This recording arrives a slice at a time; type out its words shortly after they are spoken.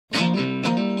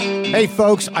Hey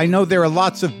folks, I know there are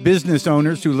lots of business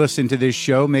owners who listen to this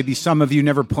show. Maybe some of you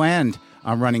never planned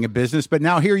on running a business, but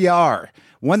now here you are.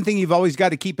 One thing you've always got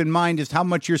to keep in mind is how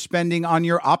much you're spending on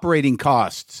your operating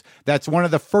costs. That's one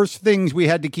of the first things we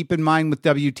had to keep in mind with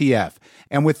WTF.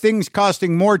 And with things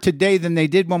costing more today than they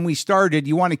did when we started,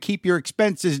 you want to keep your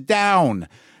expenses down.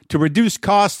 To reduce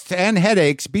costs and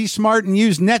headaches, be smart and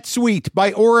use NetSuite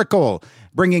by Oracle,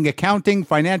 bringing accounting,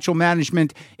 financial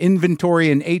management,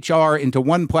 inventory, and HR into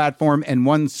one platform and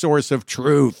one source of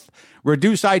truth.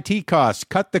 Reduce IT costs,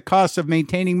 cut the costs of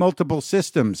maintaining multiple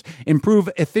systems, improve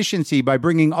efficiency by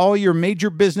bringing all your major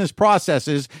business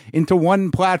processes into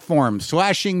one platform,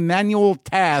 slashing manual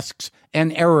tasks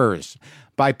and errors.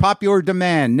 By popular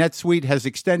demand, NetSuite has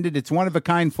extended its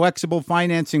one-of-a-kind flexible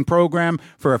financing program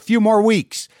for a few more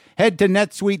weeks. Head to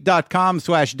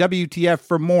netsuite.com/WTF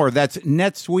for more. That's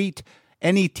NetSuite,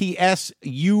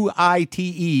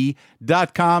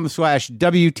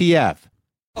 NetSuite.com/WTF.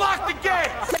 Lock the gate!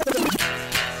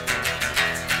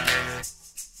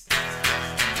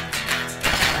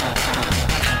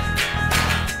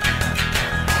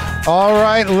 All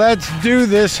right, let's do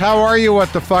this. How are you,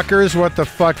 what the fuckers, what the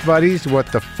fuck buddies,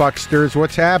 what the fucksters?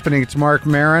 What's happening? It's Mark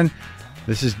Maron.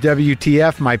 This is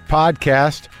WTF, my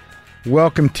podcast.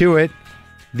 Welcome to it.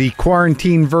 The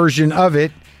quarantine version of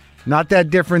it. Not that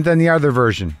different than the other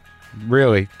version,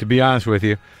 really, to be honest with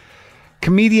you.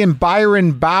 Comedian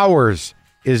Byron Bowers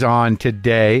is on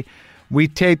today. We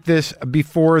taped this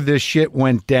before this shit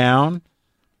went down,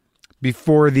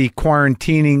 before the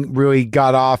quarantining really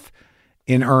got off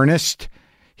in earnest.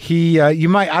 He, you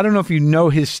might, I don't know if you know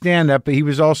his stand-up, but he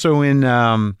was also in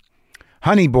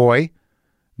Honey Boy,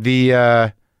 the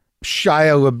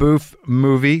Shia LaBeouf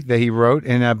movie that he wrote,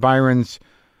 and Byron's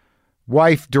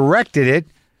wife directed it,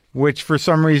 which for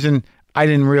some reason I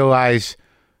didn't realize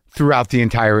throughout the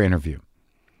entire interview.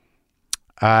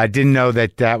 I didn't know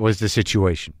that that was the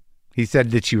situation. He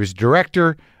said that she was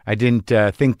director. I didn't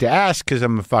think to ask because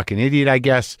I'm a fucking idiot, I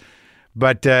guess.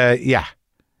 But yeah,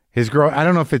 his girl, I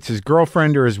don't know if it's his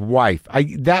girlfriend or his wife.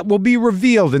 That will be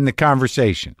revealed in the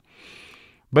conversation.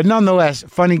 But nonetheless,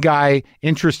 funny guy,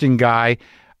 interesting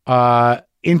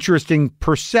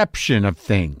perception of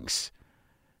things.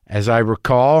 As I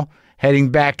recall, heading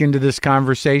back into this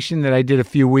conversation that I did a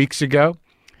few weeks ago,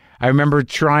 I remember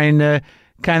trying to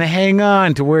kind of hang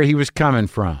on to where he was coming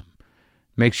from.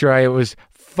 Make sure I was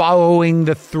following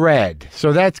the thread.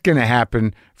 So that's going to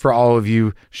happen for all of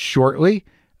you shortly.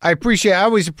 I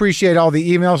always appreciate all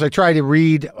the emails. I try to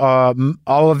read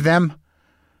all of them.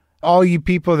 All you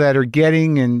people that are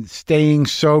getting and staying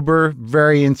sober,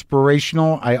 very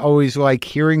inspirational. I always like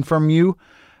hearing from you.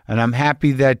 And I'm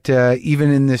happy that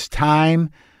even in this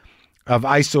time of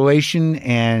isolation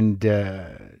and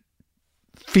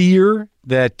fear,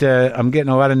 that I'm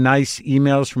getting a lot of nice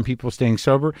emails from people staying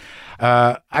sober.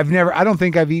 I don't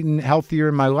think I've eaten healthier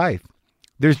in my life.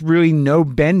 There's really no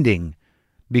bending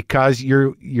because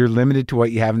you're limited to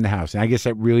what you have in the house. And I guess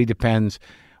that really depends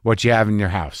what you have in your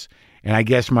house. And I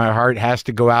guess my heart has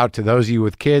to go out to those of you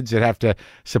with kids that have to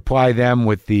supply them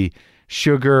with the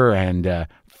sugar and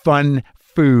fun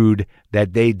food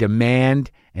that they demand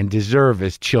and deserve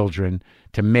as children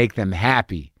to make them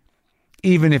happy.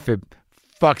 Even if it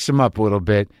fucks them up a little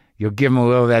bit, you'll give them a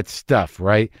little of that stuff,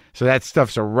 right? So that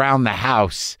stuff's around the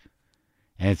house.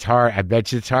 And it's hard. I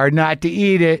bet you it's hard not to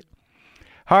eat it.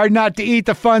 Hard not to eat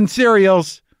the fun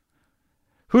cereals.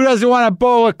 Who doesn't want a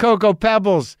bowl of Cocoa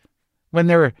Pebbles when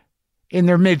they're in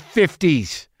their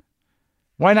mid-50s?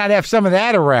 Why not have some of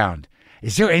that around?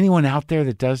 Is there anyone out there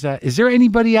that does that? Is there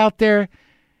anybody out there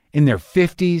in their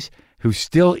 50s who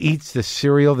still eats the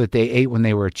cereal that they ate when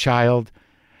they were a child?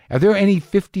 Are there any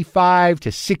 55 to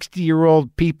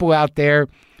 60-year-old people out there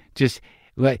just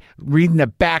like reading the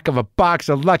back of a box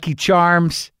of Lucky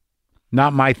Charms?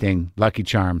 Not my thing, Lucky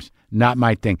Charms. Not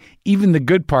my thing. Even the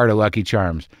good part of Lucky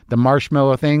Charms, the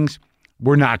marshmallow things,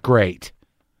 were not great.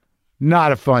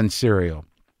 Not a fun cereal.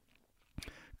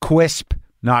 Quisp,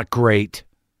 not great.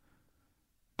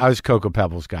 I was a Cocoa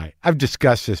Pebbles guy. I've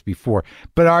discussed this before.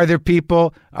 But are there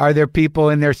people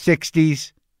in their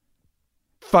 60s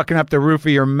fucking up the roof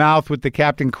of your mouth with the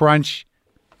Captain Crunch?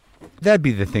 That'd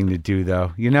be the thing to do,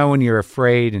 though. You know, when you're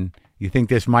afraid and you think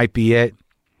this might be it,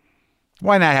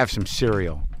 why not have some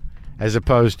cereal as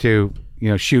opposed to,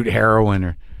 shoot heroin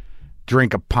or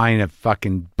drink a pint of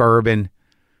fucking bourbon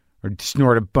or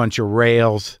snort a bunch of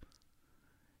rails?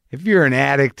 If you're an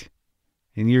addict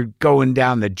and you're going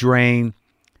down the drain,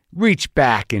 reach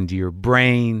back into your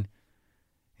brain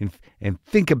and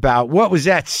think about, what was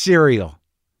that cereal?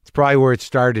 It's probably where it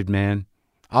started, man.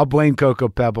 I'll blame Cocoa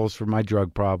Pebbles for my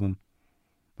drug problem.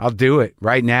 I'll do it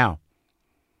right now.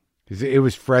 It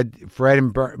was Fred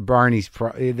and Barney's.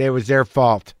 It was their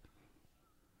fault.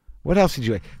 What else did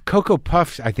you like? Cocoa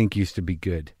Puffs, I think, used to be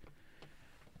good.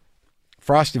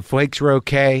 Frosted Flakes were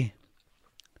okay.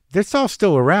 That's all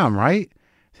still around, right?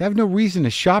 I have no reason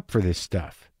to shop for this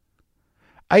stuff.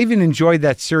 I even enjoyed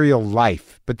that cereal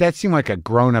Life, but that seemed like a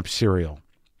grown-up cereal.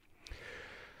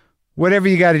 Whatever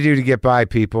you got to do to get by,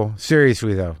 people.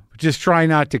 Seriously, though. Just try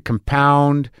not to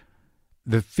compound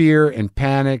the fear and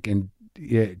panic and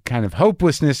kind of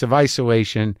hopelessness of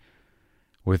isolation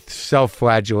with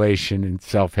self-flagellation and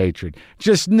self-hatred.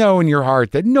 Just know in your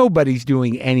heart that nobody's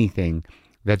doing anything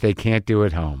that they can't do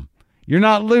at home. You're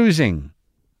not losing.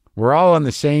 We're all on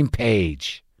the same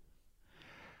page.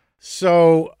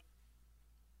 So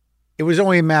it was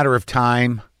only a matter of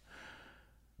time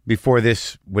before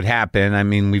this would happen. I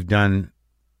mean, we've done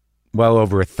well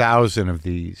over 1,000 of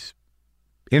these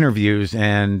interviews,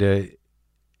 and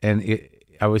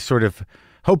I was sort of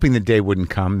hoping the day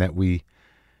wouldn't come that we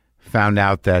found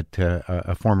out that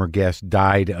a former guest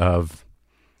died of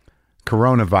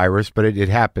coronavirus, but it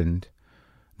happened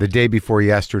the day before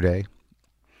yesterday.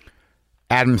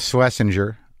 Adam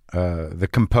Schlesinger, the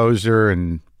composer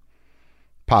and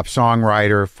pop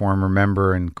songwriter, former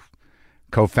member and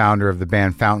co-founder of the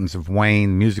band Fountains of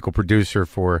Wayne, musical producer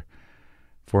for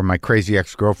My Crazy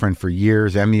Ex-Girlfriend for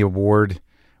years, Emmy Award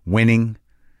winning,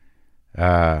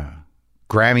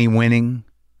 Grammy winning,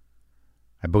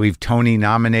 I believe Tony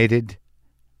nominated,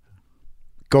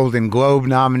 Golden Globe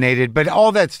nominated, but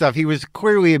all that stuff. He was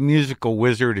clearly a musical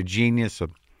wizard, a genius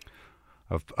of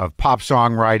pop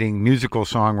songwriting, musical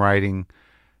songwriting,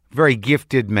 very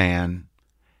gifted man,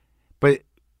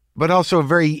 but also a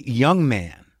very young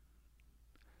man,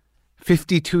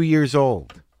 52 years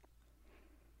old,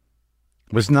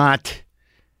 was not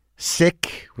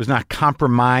sick, was not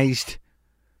compromised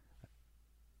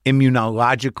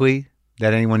immunologically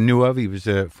that anyone knew of. He was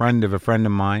a friend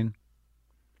of mine.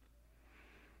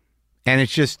 And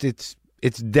it's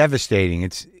devastating.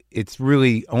 It's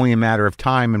really only a matter of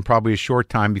time, and probably a short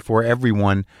time, before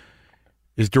everyone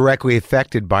is directly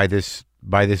affected by this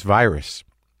virus.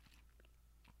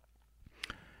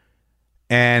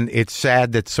 And it's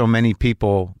sad that so many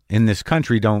people in this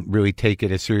country don't really take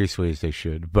it as seriously as they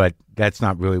should. But that's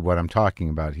not really what I'm talking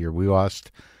about here. We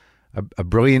lost a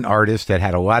brilliant artist that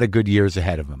had a lot of good years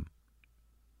ahead of him.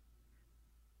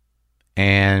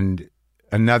 And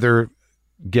another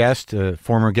guest, a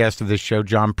former guest of this show,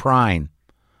 John Prine,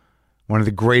 one of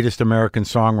the greatest American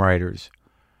songwriters,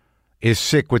 is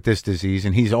sick with this disease,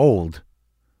 and he's old,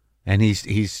 and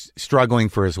he's struggling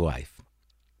for his life.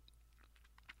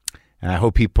 And I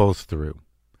hope he pulls through.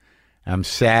 I'm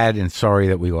sad and sorry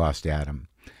that we lost Adam.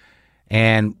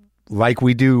 And like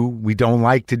we don't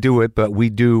like to do it, but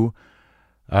we do,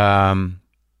 in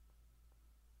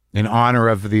honor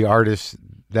of the artists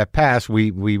that passed,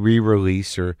 we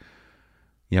re-release or,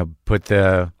 put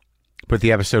the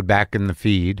episode back in the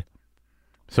feed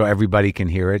so everybody can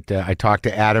hear it. I talked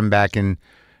to Adam back in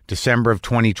December of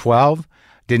 2012.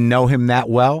 Didn't know him that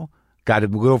well. Got a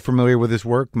little familiar with his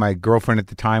work. My girlfriend at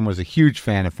the time was a huge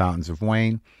fan of Fountains of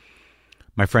Wayne.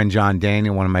 My friend John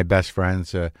Daniel, one of my best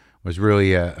friends, was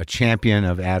really a champion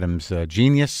of Adam's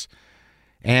genius.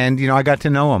 And, I got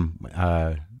to know him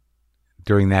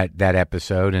during that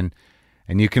episode.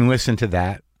 And you can listen to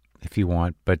that if you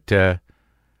want. But it's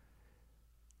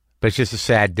just a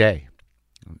sad day.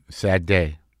 Sad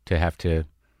day to have to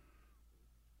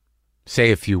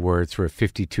say a few words for a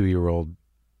 52-year-old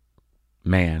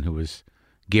man who was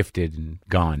gifted and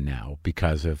gone now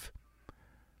because of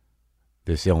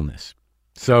this illness.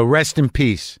 So rest in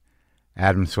peace,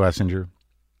 Adam Schlesinger.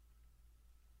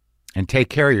 And take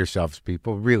care of yourselves,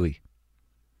 people. Really.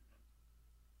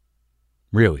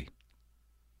 Really.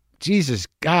 Jesus,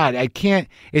 God, I can't.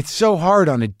 It's so hard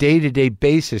on a day-to-day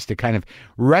basis to kind of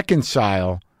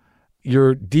reconcile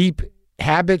your deep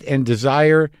habit and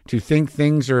desire to think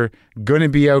things are going to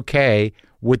be okay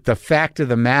with the fact of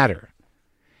the matter.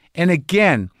 And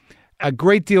again, a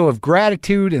great deal of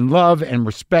gratitude and love and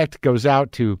respect goes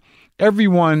out to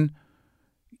everyone,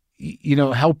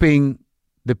 helping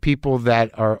the people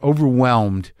that are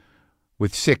overwhelmed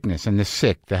with sickness and the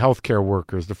sick, the healthcare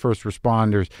workers, the first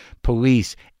responders,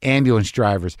 police, ambulance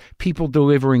drivers, people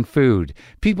delivering food,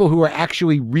 people who are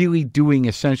actually really doing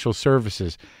essential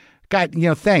services. God,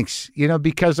 thanks,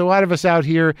 because a lot of us out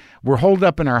here, we're holed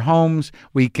up in our homes.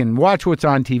 We can watch what's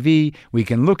on TV. We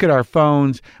can look at our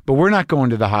phones, but we're not going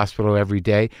to the hospital every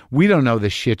day. We don't know the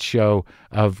shit show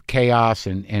of chaos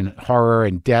and horror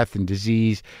and death and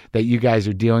disease that you guys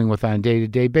are dealing with on a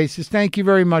day-to-day basis. Thank you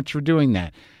very much for doing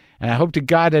that. And I hope to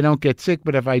God I don't get sick,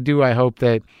 but if I do, I hope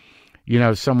that,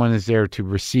 someone is there to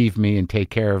receive me and take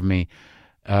care of me.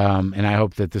 And I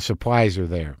hope that the supplies are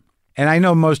there. And I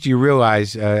know most of you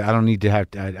realize, I don't need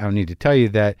to tell you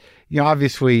that,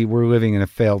 obviously we're living in a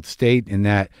failed state and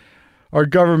that our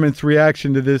government's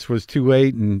reaction to this was too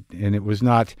late and it was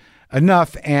not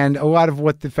enough. And a lot of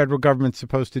what the federal government's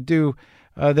supposed to do,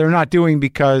 they're not doing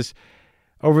because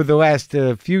over the last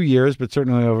few years, but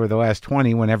certainly over the last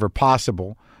 20, whenever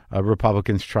possible,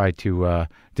 Republicans try to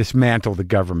dismantle the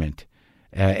government,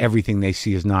 everything they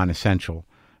see as non-essential,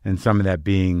 and some of that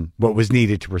being what was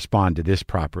needed to respond to this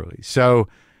properly. So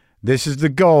this is the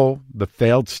goal, the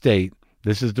failed state.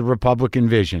 This is the Republican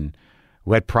vision.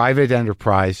 Let private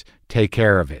enterprise take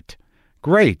care of it.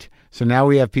 Great. So now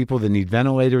we have people that need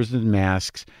ventilators and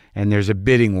masks, and there's a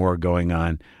bidding war going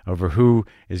on over who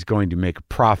is going to make a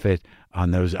profit on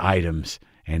those items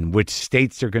and which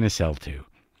states they're going to sell to.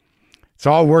 It's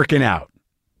all working out.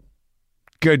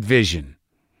 Good vision.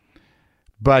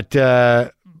 But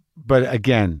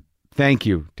again, thank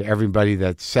you to everybody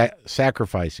that's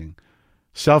self-sacrificing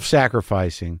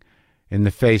in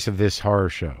the face of this horror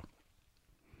show.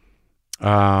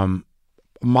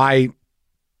 My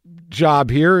job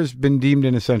here has been deemed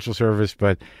an essential service,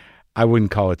 but I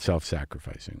wouldn't call it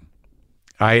self-sacrificing.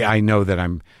 I know that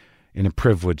I'm in a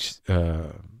privileged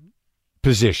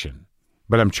position,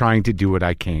 but I'm trying to do what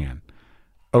I can.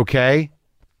 Okay?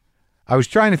 I was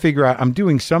trying to figure out, I'm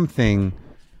doing something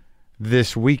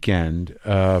this weekend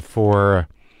for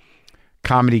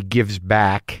Comedy Gives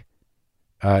Back.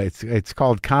 It's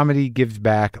called Comedy Gives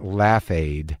Back Laugh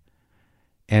Aid,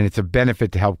 and it's a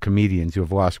benefit to help comedians who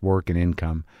have lost work and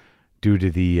income due to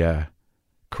the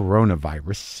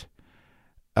coronavirus.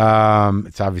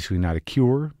 It's obviously not a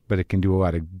cure, but it can do a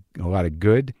lot of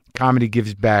good.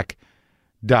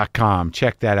 ComedyGivesBack.com.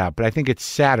 Check that out. But I think it's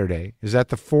Saturday. Is that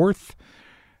the 4th?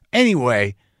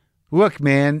 Anyway, look,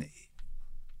 man,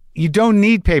 you don't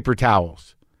need paper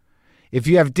towels. If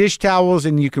you have dish towels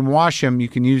and you can wash them, you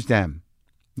can use them.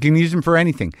 You can use them for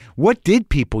anything. What did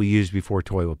people use before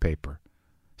toilet paper?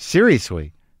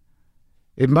 Seriously.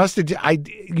 It must have...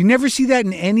 you never see that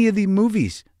in any of the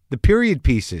movies, the period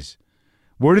pieces.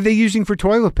 What are they using for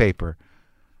toilet paper?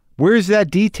 Where's that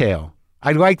detail?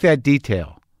 I like that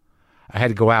detail. I had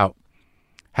to go out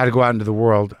into the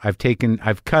world. I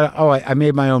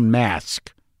made my own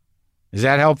mask. Is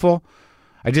that helpful?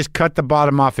 I just cut the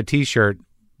bottom off a t-shirt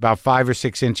about 5 or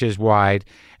 6 inches wide,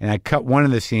 and I cut one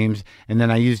of the seams, and then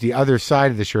I used the other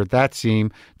side of the shirt, that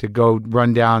seam, to go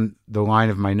run down the line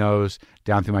of my nose,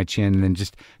 down through my chin, and then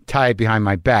just tie it behind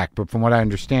my back. But from what I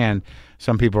understand,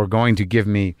 some people are going to give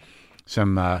me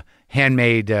some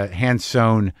handmade,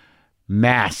 hand-sewn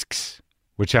masks,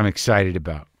 which I'm excited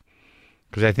about.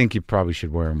 Because I think you probably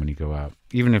should wear them when you go out.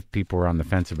 Even if people are on the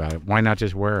fence about it, why not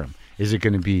just wear them? Is it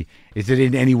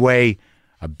in any way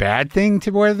a bad thing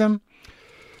to wear them?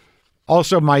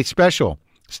 Also, my special,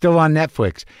 still on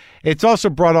Netflix. It's also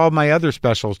brought all my other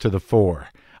specials to the fore.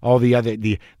 All the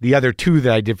other 2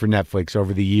 that I did for Netflix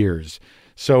over the years.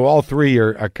 So all 3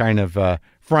 are kind of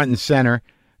front and center,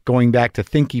 going back to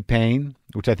Thinky Pain,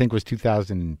 which I think was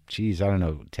 2000,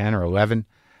 10 or 11.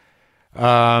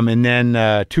 And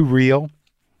then Too Real.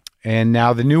 And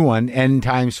now the new one, End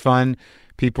Times Fun.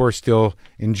 People are still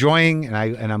enjoying,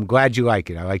 and I'm glad you like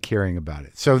it. I like hearing about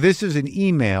it. So this is an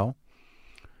email.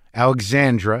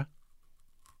 Alexandra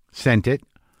sent it.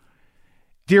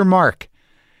 Dear Mark,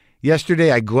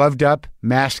 yesterday I gloved up,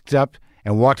 masked up,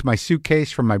 and walked my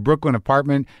suitcase from my Brooklyn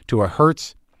apartment to a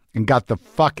Hertz and got the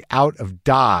fuck out of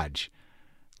Dodge.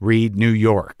 Read New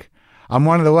York. I'm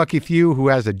one of the lucky few who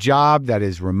has a job that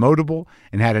is remotable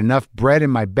and had enough bread in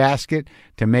my basket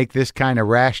to make this kind of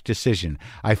rash decision.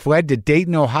 I fled to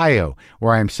Dayton, Ohio,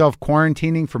 where I am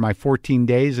self-quarantining for my 14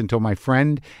 days until my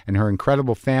friend and her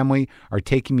incredible family are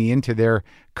taking me into their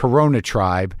Corona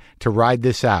tribe to ride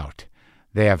this out.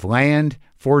 They have land,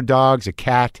 4 dogs, a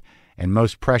cat, and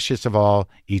most precious of all,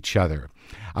 each other.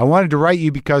 I wanted to write you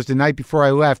because the night before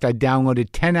I left, I downloaded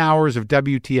 10 hours of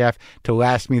WTF to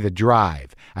last me the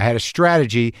drive. I had a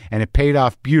strategy, and it paid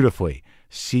off beautifully.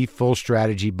 See full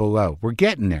strategy below. We're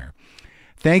getting there.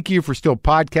 Thank you for still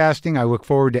podcasting. I look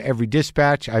forward to every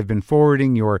dispatch. I've been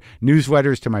forwarding your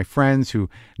newsletters to my friends who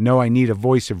know I need a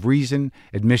voice of reason,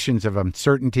 admissions of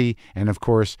uncertainty, and, of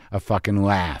course, a fucking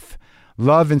laugh.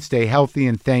 Love and stay healthy,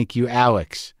 and thank you,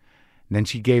 Alex. And then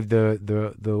she gave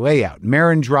the layout.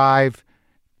 Marin Drive,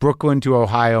 Brooklyn to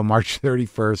Ohio, March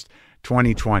 31st,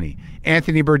 2020.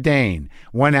 Anthony Bourdain,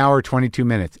 1 hour, 22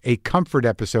 minutes. A comfort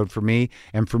episode for me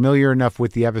and familiar enough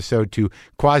with the episode to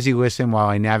quasi-listen while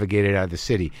I navigated out of the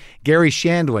city. Gary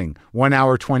Shandling, 1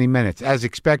 hour, 20 minutes. As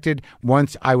expected,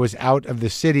 once I was out of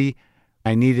the city,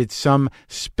 I needed some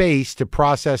space to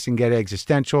process and get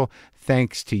existential.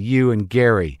 Thanks to you and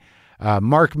Gary.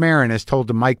 Mark Maron has told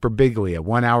to Mike Birbiglia,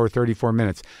 1 hour, 34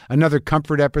 minutes. Another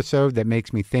comfort episode that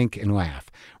makes me think and laugh.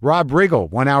 Rob Riggle,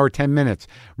 1 hour, 10 minutes.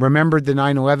 Remembered the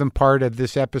 9/11 part of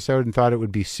this episode and thought it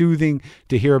would be soothing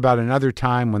to hear about another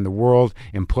time when the world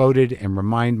imploded and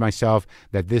remind myself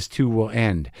that this too will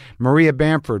end. Maria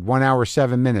Bamford, 1 hour,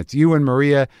 7 minutes. You and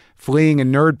Maria fleeing a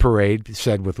nerd parade,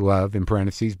 said with love, in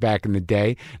parentheses, back in the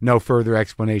day. No further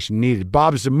explanation needed.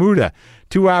 Bob Zamuda,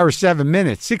 2 hours, 7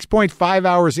 minutes. 6.5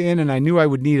 hours in, and I knew I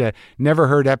would need a never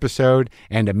heard episode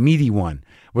and a meaty one.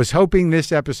 Was hoping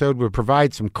this episode would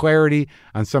provide some clarity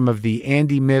on some of the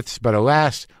Andy myths, but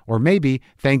alas, or maybe,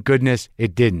 thank goodness,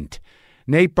 it didn't.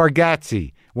 Nate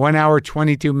Bargatze, 1 hour,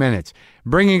 22 minutes.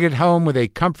 Bringing it home with a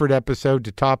comfort episode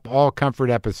to top all comfort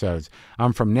episodes.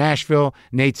 I'm from Nashville.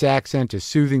 Nate's accent is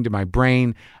soothing to my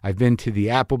brain. I've been to the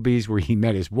Applebee's where he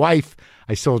met his wife.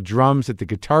 I sold drums at the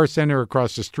Guitar Center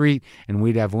across the street, and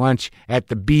we'd have lunch at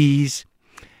the Bees.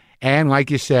 And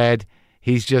like you said,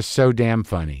 he's just so damn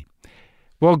funny.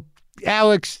 Well,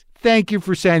 Alex, thank you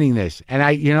for sending this. And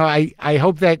I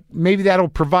hope that maybe that'll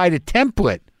provide a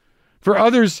template for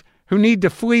others who need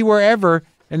to flee wherever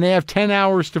and they have 10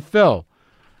 hours to fill.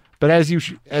 But as you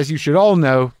should all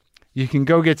know, you can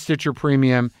go get Stitcher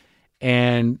Premium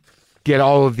and get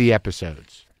all of the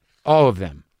episodes. All of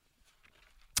them.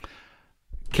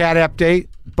 Cat update.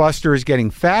 Buster is getting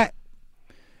fat.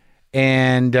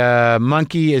 And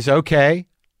Monkey is okay.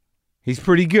 He's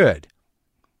pretty good.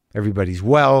 Everybody's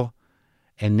well.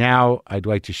 And now I'd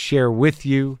like to share with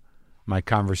you my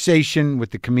conversation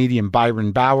with the comedian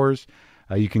Byron Bowers.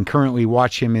 You can currently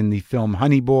watch him in the film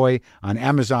Honey Boy on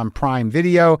Amazon Prime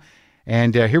Video.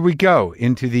 And here we go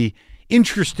into the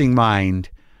interesting mind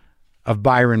of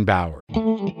Byron Bowers.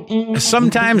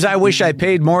 Sometimes I wish I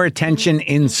paid more attention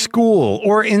in school,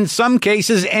 or in some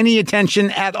cases, any attention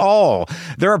at all.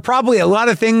 There are probably a lot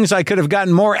of things I could have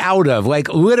gotten more out of,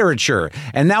 like literature,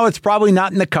 and now it's probably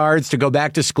not in the cards to go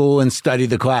back to school and study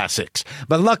the classics.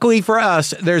 But luckily for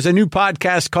us, there's a new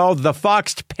podcast called The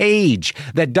Foxed Page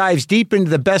that dives deep into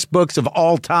the best books of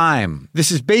all time. This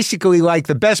is basically like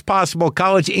the best possible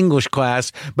college English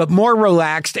class, but more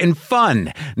relaxed and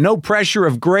fun. No pressure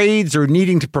of grades or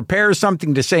needing to prepare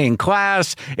something to say in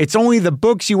class. It's only the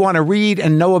books you want to read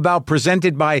and know about,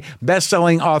 presented by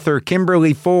best-selling author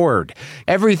Kimberly Ford.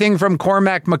 Everything from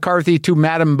Cormac McCarthy to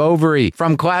Madame Bovary,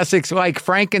 from classics like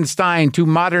Frankenstein to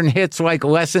modern hits like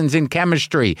Lessons in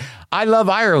Chemistry. I love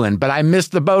Ireland, but I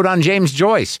missed the boat on James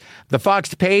Joyce. The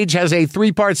Foxed Page has a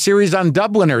 3-part series on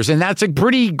Dubliners, and that's a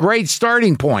pretty great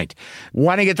starting point.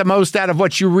 Want to get the most out of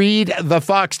what you read? The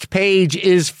Foxed Page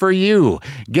is for you.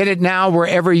 Get it now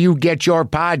wherever you get your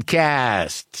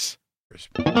podcasts.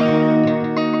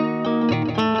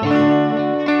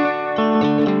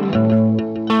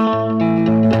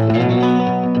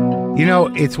 You know,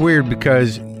 it's weird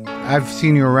because I've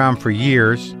seen you around for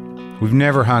years. We've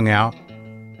never hung out.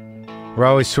 We're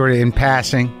always sort of in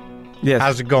passing. Yes.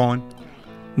 How's it going?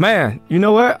 Man, you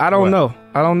know what? I don't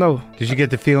know. Did you get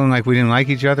the feeling like we didn't like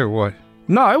each other or what?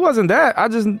 No, it wasn't that. I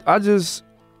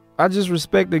just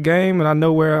respect the game, and I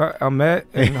know where I'm at,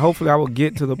 and hopefully I will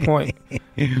get to the point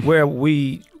where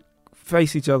we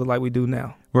face each other like we do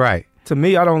now. Right. To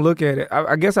me, I don't look at it.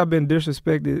 I guess I've been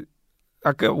disrespected.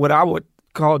 What I would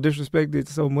call disrespected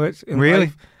so much in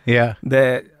life. Yeah.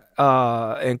 That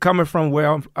and coming from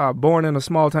where I'm born in a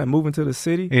small town, moving to the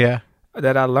city. Yeah.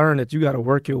 That I learned that you got to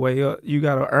work your way up. You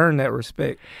got to earn that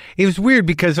respect. It was weird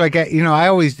because, like, I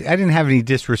didn't have any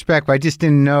disrespect, but I just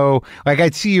didn't know. Like,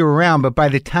 I'd see you around, but by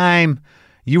the time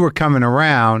you were coming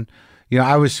around,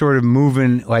 I was sort of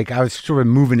moving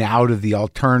out of the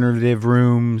alternative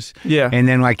rooms. Yeah. And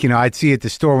then, I'd see at the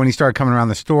store when he started coming around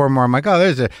the store more. I'm like, oh,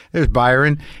 there's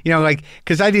Byron.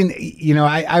 Because I didn't,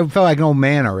 I felt like an old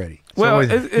man already. So well,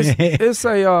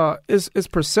 it's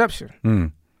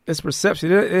perception. It's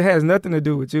perception. It has nothing to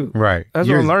do with you. Right. That's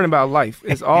what I'm learning about life.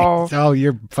 It's all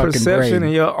your fucking perception brain.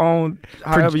 And your own,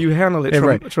 however you handle it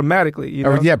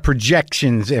traumatically. Yeah,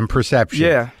 projections and perception.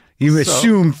 Yeah. You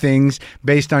assume things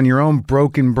based on your own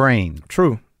broken brain.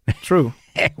 True.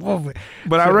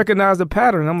 But I recognize the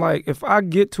pattern. I'm like, if I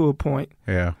get to a point,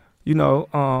 yeah,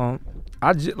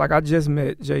 I just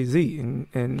met Jay-Z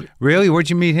and really,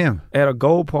 where'd you meet him? At a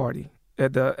gold party.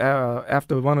 At the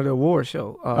after one of the award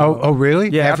show. Oh, really?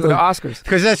 Yeah, after the Oscars.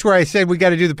 Because that's where I said we got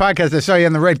to do the podcast. I saw you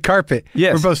on the red carpet.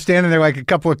 Yes. We're both standing there like a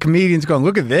couple of comedians going,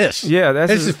 look at this. Yeah.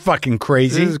 This is fucking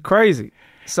crazy. This is crazy.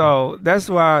 So that's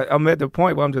why I'm at the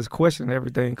point where I'm just questioning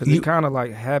everything because it kind of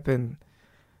like happened.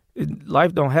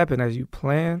 Life don't happen as you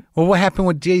plan. Well, what happened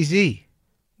with Jay-Z?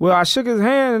 Well, I shook his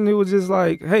hand and he was just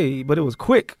like, "Hey," but it was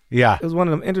quick. Yeah. It was one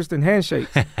of them interesting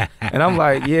handshakes. And I'm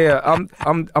like, "Yeah,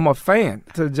 I'm a fan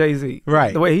to Jay-Z."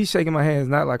 Right. The way he's shaking my hand is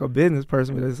not like a business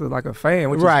person, but it's like a fan,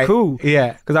 which Right. is cool.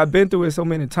 Yeah. Because I've been through it so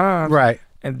many times. Right.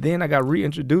 And then I got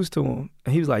reintroduced to him,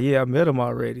 and he was like, "Yeah, I met him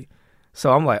already."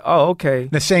 So I'm like, "Oh, okay."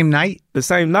 The same night? The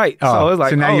same night. Oh, So it's like,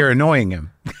 so now oh, you're annoying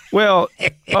him. well,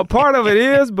 a part of it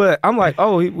is, but I'm like,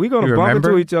 "Oh, we're gonna You bump remember?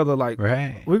 into each other. Like,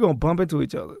 Right. we're gonna bump into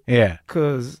each other." Yeah.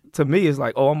 Because to me, it's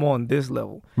like, "Oh, I'm on this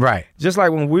level." Right. Just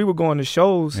like when we were going to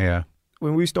shows, Yeah.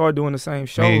 when we started doing the same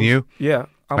shows. Me and you? Yeah.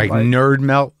 I'm Like, like Nerd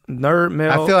Melt? Nerd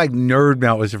Melt. I feel like Nerd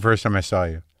Melt was the first time I saw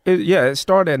you. it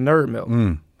started at Nerd Melt.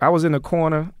 Mm. I was in the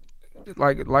corner,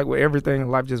 like with everything in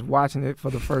life, just watching it for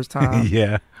the first time.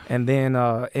 Yeah. And then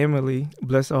Emily,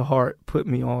 bless her heart, put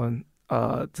me on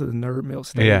to the Nerd Melt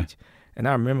stage. Yeah. And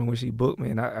I remember when she booked me,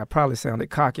 and I probably sounded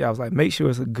cocky. I was like, "Make sure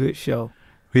it's a good show."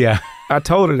 Yeah. I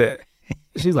told her that.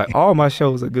 She's like, "All my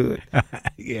shows are good."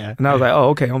 Yeah. And I was like, "Oh,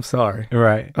 okay, I'm sorry.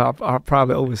 Right. I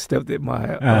probably overstepped at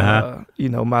my,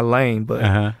 Uh-huh. my lane." But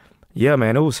Uh-huh. yeah,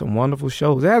 man, it was some wonderful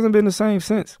shows. It hasn't been the same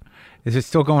since. Is it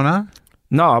still going on?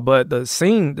 No, but the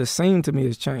scene to me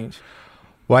has changed.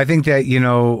 Well, I think that,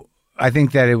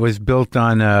 it was built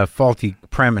on a faulty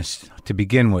premise to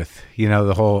begin with.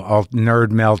 The whole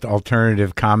Nerd Melt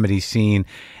alternative comedy scene.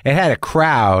 It had a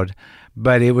crowd,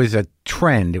 but it was a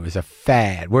trend. It was a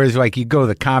fad. Whereas, like, you go to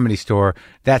the Comedy Store,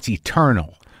 that's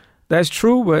eternal. That's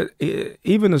true, but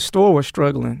even the store was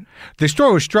struggling. The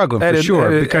store was struggling for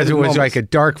sure because it was like a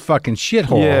dark fucking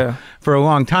shithole for a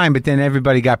long time, but then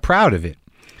everybody got proud of it.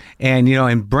 And,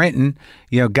 in Brenton,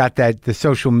 got the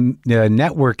social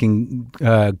networking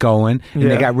going, and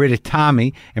they got rid of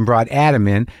Tommy and brought Adam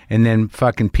in, and then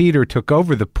fucking Peter took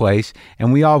over the place,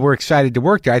 and we all were excited to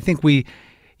work there. I think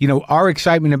our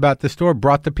excitement about the store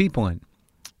brought the people in.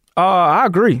 I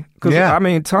agree. Because, Yeah. I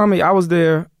mean, Tommy, I was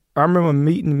there. I remember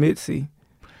meeting Mitzi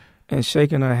and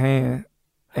shaking her hand.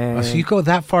 And So you go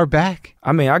that far back?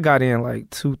 I mean, I got in like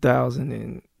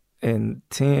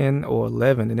 2010 or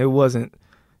 11, and it wasn't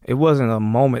a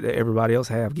moment that everybody else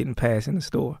have getting past in the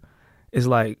store. It's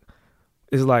like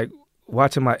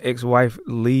watching my ex-wife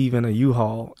leave in a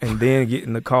U-Haul and then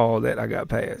getting the call that I got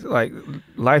past. Like,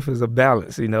 life is a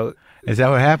balance, Is that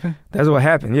what happened? That's what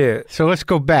happened, yeah. So let's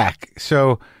go back.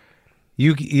 So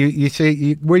you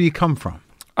say, where do you come from?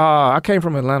 I came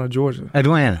from Atlanta, Georgia.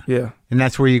 Atlanta. Yeah. And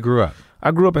that's where you grew up? I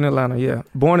grew up in Atlanta, yeah.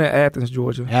 Born in Athens,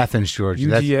 Georgia. Athens, Georgia.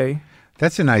 UGA.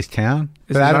 That's a nice town.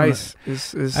 It's nice.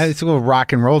 It's a little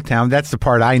rock and roll town. That's the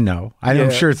part I know.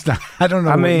 I'm sure it's not. I don't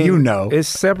know what you know. It's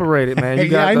separated, man. You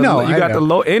Yeah, I know, You I got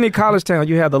know. any college town,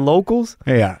 you have the locals,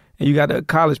 Yeah. and you got the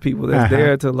college people that's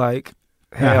there to like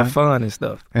have fun and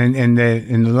stuff. And the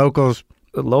locals.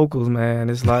 The locals, man,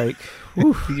 it's like,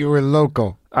 whew. You were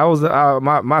local. I was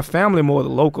my family more the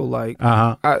local. Like,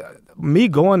 me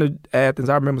going to Athens,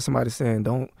 I remember somebody saying,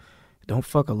 "Don't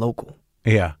fuck a local."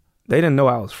 Yeah. They didn't know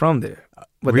I was from there.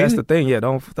 But Really? that's the thing,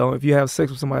 don't if you have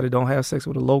sex with somebody, don't have sex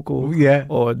with a local. Yeah.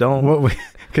 Or don't.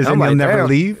 Because then I'm you'll like, never damn.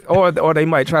 leave? Or they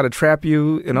might try to trap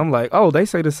you. And I'm like, oh, they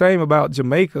say the same about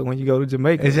Jamaica when you go to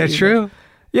Jamaica. Is that true?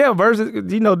 Yeah, versus,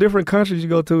 different countries you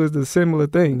go to is the similar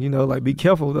thing. Like, be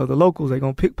careful of the locals. They're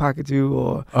going to pickpocket you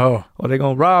or they're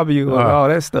going to rob you or all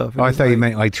that stuff. Oh, I thought you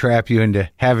meant like trap you into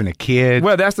having a kid.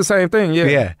 Well, that's the same thing, yeah.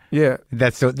 Yeah. Yeah.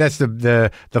 That's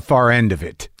the far end of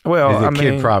it. Well, is the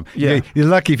kid problem. yeah. You're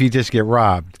lucky if you just get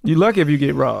robbed. You're lucky if you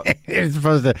get robbed. It's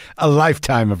supposed to a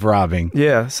lifetime of robbing.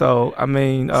 Yeah, so, I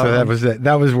mean. So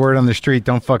that was word on the street,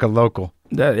 don't fuck a local.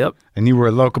 Yep. And you were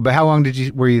a local, but how long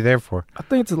were you there for? I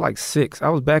think it's like 6. I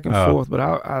was back and forth, but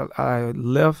I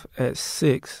left at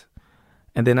 6,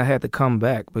 and then I had to come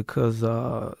back because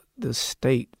the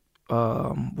state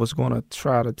was going to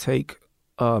try to take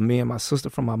me and my sister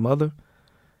from my mother,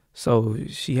 so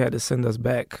she had to send us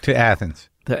back To Athens.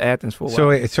 to Athens for a while.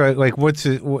 So like, what's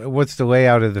the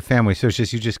layout of the family? So it's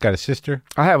just you just got a sister?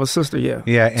 I have a sister, yeah.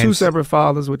 Yeah, and 2 separate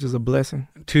fathers, which is a blessing.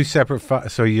 2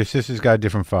 separate so your sister's got a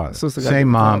different father. Sister got Same different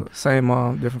mom. father. Same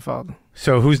mom, different father.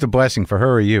 So who's the blessing for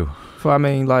her or you? So I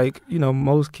mean, like,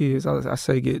 most kids, I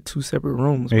say get 2 separate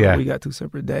rooms, but Yeah. we got 2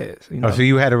 separate dads. Oh, so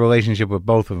you had a relationship with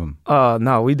both of them?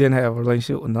 No, we didn't have a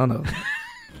relationship with none of them.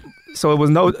 So it was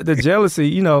the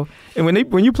jealousy, and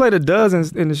when you play the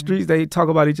dozens in the streets, they talk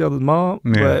about each other's mom,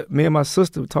 but me and my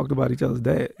sister talked about each other's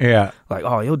dad. Yeah. Like,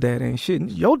 oh, your dad ain't shit.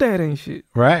 Your dad ain't shit.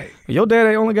 Right. Your dad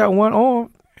ain't only got one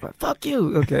arm. Like, fuck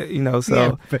you. Okay,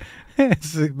 so. Yeah,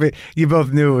 but you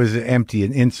both knew it was empty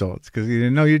and insults because you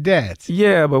didn't know your dads.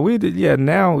 Yeah, but we did. Yeah,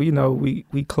 now we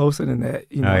closer than that.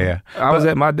 Oh yeah. I was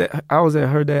at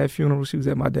her dad's funeral. She was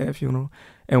at my dad's funeral,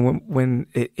 And when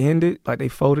it ended, like they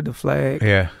folded the flag.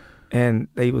 Yeah. And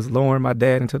they was lowering my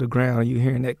dad into the ground, and you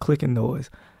hearing that clicking noise.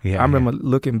 Yeah. I remember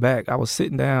looking back. I was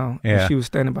sitting down, Yeah. and she was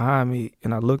standing behind me,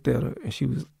 and I looked at her,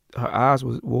 and her eyes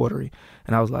was watery,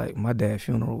 and I was like, "My dad's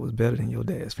funeral was better than your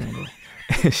dad's funeral."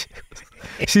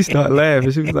 She started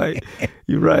laughing. She was like,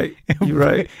 "You're right. You're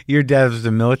right." Your dad was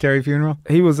a military funeral?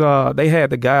 He was. They had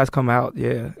the guys come out,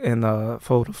 and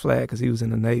fold the flag because he was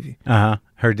in the Navy.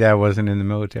 Her dad wasn't in the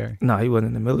military. No, he wasn't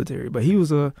in the military, but he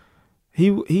was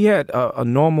He had a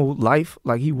normal life.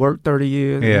 Like he worked 30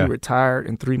 years. Yeah. And he retired,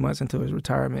 and 3 months into his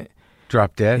retirement,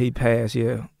 Dropped dead? he passed.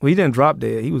 Yeah. Well, he didn't drop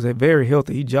dead. He was very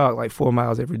healthy. He jogged like 4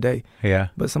 miles every day. Yeah.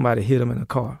 But somebody hit him in a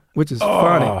car, which is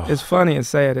funny. It's funny and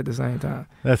sad at the same time.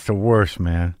 That's the worst,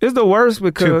 man. It's the worst She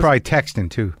was because probably texting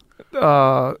too.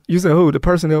 you said who? The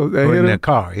person that hit In him? the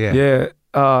car, yeah.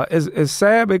 Yeah. It's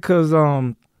sad because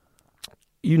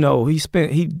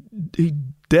he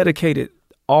dedicated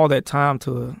all that time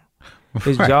to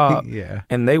his Right, job. Yeah.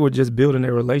 And they were just building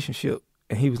their relationship.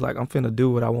 And he was like, I'm finna do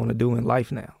what I want to do in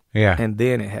life now. Yeah. And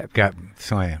then it happened. Got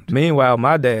slammed. Meanwhile,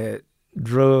 my dad,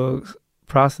 drugs,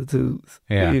 prostitutes,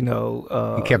 Yeah. he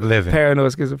kept living.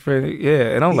 Paranoid schizophrenic.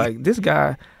 Yeah. And I'm like, this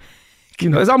guy,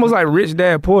 it's almost like rich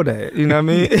dad, poor dad. You know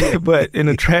what I mean? But in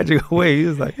a tragic way, he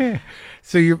was like,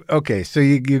 So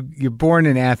you're born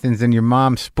in Athens, and your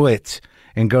mom splits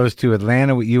and goes to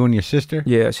Atlanta with you and your sister?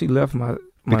 yeah, she left my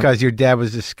Because your dad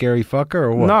was a scary fucker,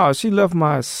 or what? No, she left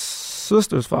my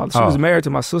sister's father. She was married to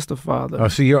my sister's father. Oh,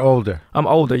 so you're older. I'm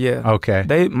older, yeah.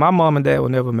 Okay. My mom and dad were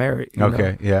never married. you know.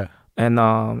 Okay, yeah.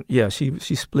 And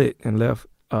she split and left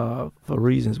for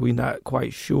reasons we not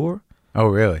quite sure Oh,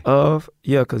 really? of.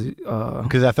 Yeah, because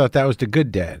Because I thought that was the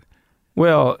good dad.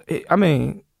 well,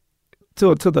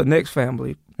 to the next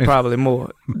family probably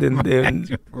more than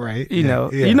Right. you know.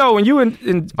 Yeah. You know, when you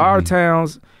in our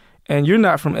towns and you're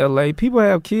not from LA, people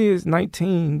have kids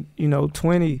 19,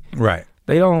 20. Right.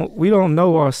 We don't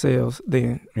know ourselves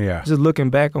then. Yeah. Just looking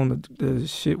back on the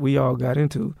shit we all got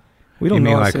into, we don't You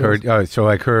mean know like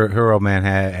ourselves. her old man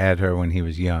had her when he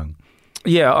was young.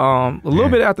 Yeah, a little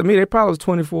bit after me, they probably was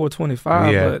 24 or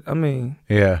 25, Yeah. but I mean,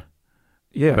 Yeah.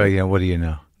 yeah. But what do you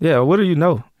know? Yeah, what do you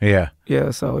know? Yeah. Yeah,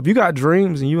 so if you got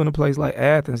dreams and you in a place like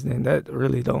Athens, then that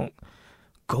really don't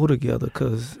go together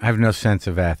because I have no sense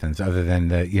of Athens other than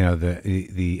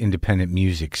the independent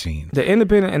music scene. the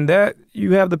independent and that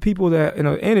you have the people that in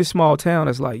any small town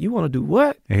that's like, you want to do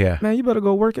what? Yeah. Man, you better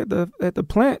go work at the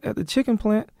plant, at the chicken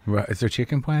plant. Right. Is there a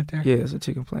chicken plant there? Yeah, it's a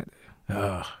chicken plant there.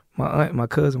 Ugh. My aunt and my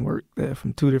cousin worked there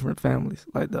from two different families.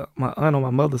 Like my aunt on my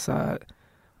mother's side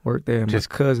worked there, and Just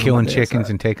my cousin killing on my dad's chickens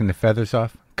side. and taking the feathers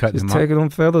off, cutting Just them taking them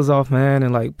feathers off, man,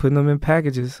 and like putting them in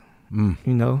packages.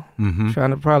 Mm-hmm.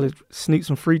 Trying to probably sneak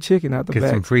some free chicken out the Get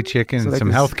back. some free chicken So and they some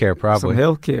can health care, probably. Some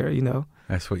health care,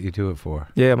 That's what you do it for.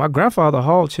 Yeah, my grandfather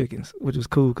hauled chickens, which was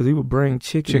cool because he would bring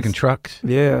chickens. Chicken trucks?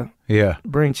 Yeah, Yeah.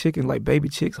 bring chicken like baby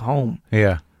chicks home.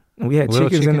 Yeah. And we had Little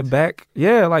chickens in the chickens? back.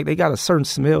 Yeah, like they got a certain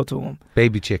smell to them.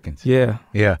 Baby chickens. Yeah.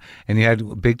 Yeah. And you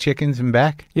had big chickens in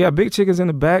back? Yeah, big chickens in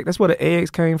the back. That's where the eggs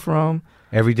came from.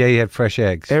 Every day you had fresh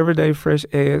eggs. Every day fresh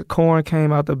eggs. Corn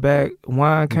came out the back.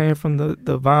 Wine came from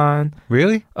the vine.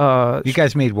 Really? You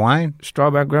guys made wine?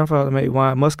 Strawberry grandfather made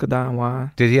wine, muscadine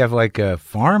wine. Did he have like a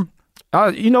farm?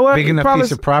 You know what? Big enough Probably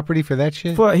piece of property for that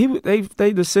shit?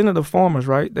 they descended of farmers,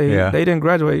 right? They didn't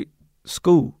graduate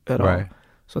school at all. Right.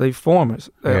 So they farmers.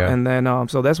 Yeah. And then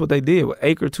so that's what they did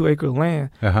with 2 acre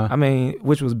land. Uh-huh. I mean,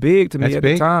 which was big to me That's at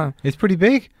big? the time. It's pretty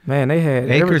big. Man, they had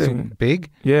Acres everything.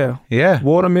 big? Yeah. Yeah.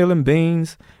 Watermelon,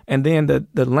 beans, and then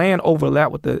the land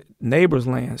overlapped with the neighbor's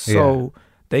land. So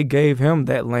they gave him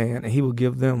that land, and he would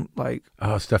give them like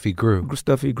stuff he grew.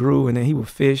 stuff he grew, and then he would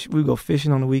fish. We would go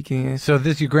fishing on the weekends. So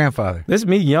this is your grandfather? This is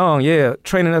me young, yeah,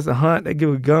 training us to hunt. They give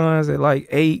us guns at like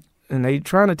 8, and they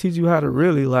trying to teach you how to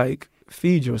really like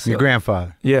feed yourself. Your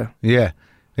grandfather? Yeah. Yeah.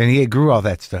 And he grew all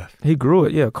that stuff. He grew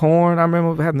it, yeah. Corn. I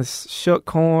remember having to shuck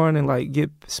corn and like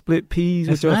get split peas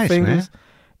That's with your nice, fingers.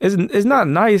 It's not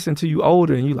nice until you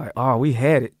older and you like, oh, we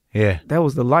had it. Yeah. That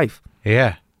was the life.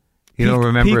 Yeah. You don't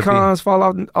remember if pecans fall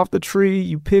off the tree.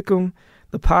 You pick them.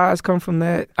 The pies come from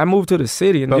that. I moved to the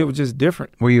city and it was just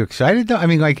different. Were you excited though? I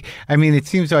mean, it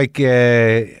seems like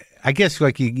I guess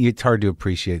like it's hard to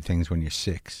appreciate things when you're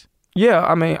 6. Yeah,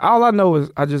 I mean, all I know is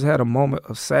I just had a moment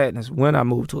of sadness when I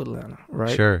moved to Atlanta,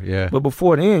 right? Sure, yeah. But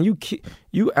before then,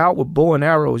 you out with bow and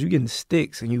arrows, you getting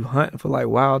sticks, and you hunting for like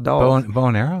wild dogs. Bow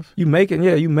and arrows? You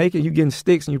getting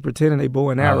sticks, and you pretending they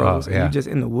bow and arrows, and yeah. you just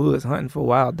in the woods hunting for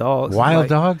wild dogs. Wild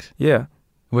dogs? Yeah.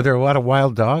 Were there a lot of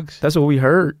wild dogs? That's what we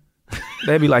heard.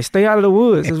 They'd be like, stay out of the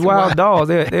woods. It's wild dogs.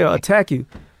 They'll attack you.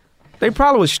 They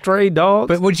probably was stray dogs.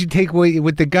 But what'd you take away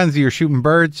with the guns? You were shooting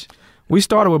birds, we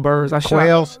started with birds. I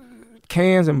quails. shot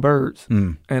cans and birds,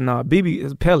 and BB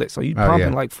is pellets. So you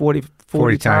pumping like 40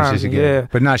 times just to get it.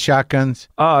 But not shotguns.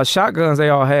 Shotguns they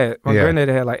all had. My granddad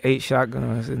had like 8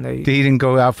 shotguns, and he didn't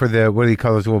go out for the, what do you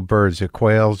call those little birds? The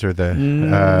quails or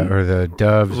the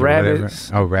doves?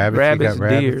 Rabbits. Or whatever. Rabbits, you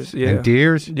got rabbits, deers. Yeah. And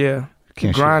deers. Yeah.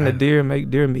 Can't grind the deer, make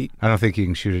deer meat. I don't think you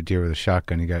can shoot a deer with a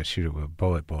shotgun. You got to shoot it with a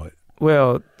bullet.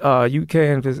 Well, you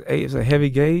can if it's a heavy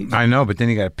gauge. I know, but then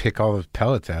you got to pick all those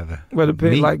pellets out of the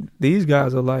meat. Like these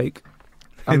guys are like,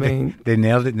 I mean, they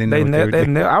nailed it.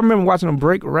 I remember watching them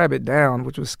break a rabbit down,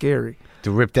 which was scary.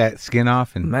 To rip that skin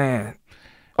off and man,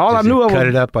 all I knew of cut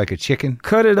it up like a chicken.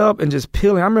 Cut it up and just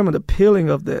peeling. I remember the peeling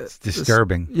of that. It's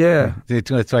disturbing. Yeah,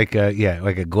 it's like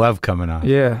a glove coming off.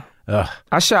 Yeah. Ugh.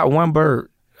 I shot one bird.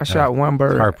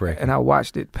 Heartbreaking. And I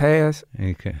watched it pass.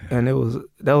 Okay. And that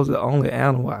was the only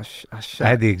animal I shot. I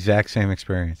had the exact same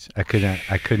experience. I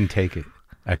couldn't take it.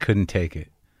 I couldn't take it.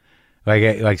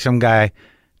 Like some guy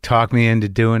talked me into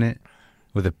doing it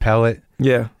with a pellet.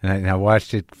 Yeah. And I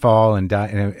watched it fall and die.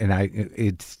 And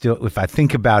it's still, if I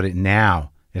think about it now,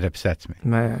 it upsets me.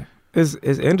 Man, it's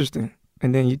interesting.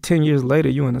 And then 10 years later,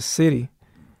 you in a city,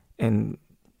 and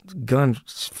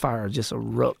gunfire just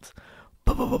erupts.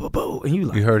 And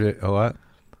you heard it a lot?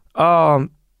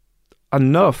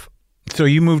 Enough. So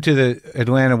you moved to the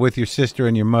Atlanta with your sister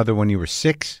and your mother when you were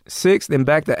 6? 6, then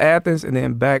back to Athens, and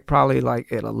then back probably like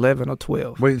at 11 or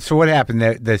 12. Wait, so what happened?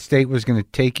 The state was going to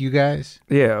take you guys?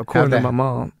 Yeah, according to my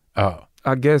mom. Oh.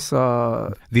 I guess...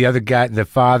 the other guy, the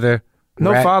father...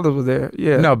 No father was there,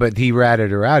 yeah. No, but he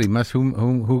ratted her out. He must...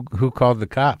 Who called the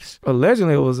cops?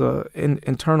 Allegedly, it was an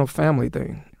internal family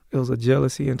thing. It was a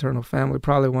jealousy internal family,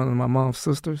 probably one of my mom's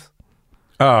sisters.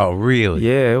 Oh, really?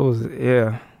 Yeah, it was,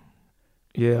 yeah.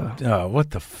 Oh,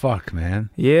 what the fuck, man?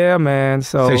 Yeah, man.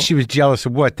 So she was jealous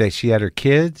of what? That she had her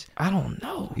kids? I don't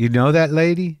know. You know that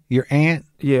lady? Your aunt?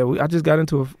 Yeah, I just got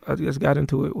into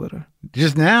it with her.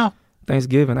 Just now?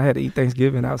 Thanksgiving. I had to eat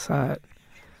Thanksgiving outside.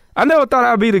 I never thought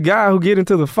I'd be the guy who get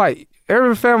into the fight.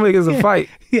 Every family is a fight.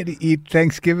 You had to eat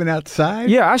Thanksgiving outside?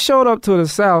 Yeah, I showed up to the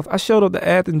South. I showed up to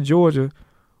Athens, Georgia,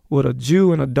 with a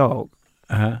Jew and a dog.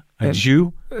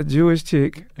 Jew? A Jewish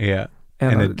chick. Yeah.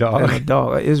 And a dog. And a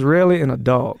dog. An Israeli and a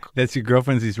dog. That's your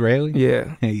girlfriend's Israeli?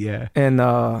 Yeah. Yeah. And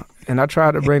I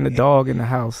tried to bring the dog in the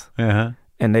house. Uh-huh.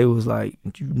 And they was like,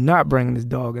 "You're not bringing this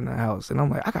dog in the house." And I'm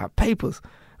like, "I got papers."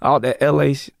 All that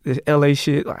LA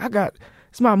shit. Like,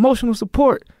 it's my emotional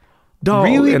support. Dog.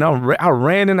 Really? And I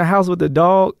ran in the house with the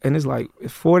dog, and it's like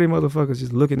 40 motherfuckers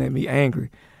just looking at me angry.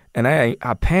 And I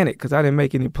panicked because I didn't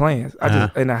make any plans. I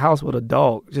just in the house with a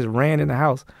dog, just ran in the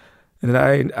house. And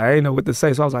I ain't know what to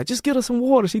say. So I was like, just get her some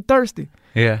water. She thirsty.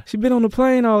 Yeah. She been on the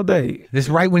plane all day. This is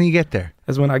right when you get there.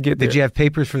 That's when I get there. Did you have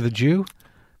papers for the Jew?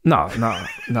 No.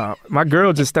 My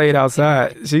girl just stayed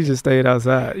outside. She just stayed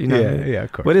outside. You know what I mean? Yeah,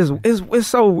 of course. But it's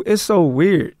so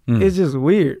weird. It's just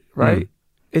weird, right?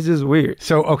 It's just weird.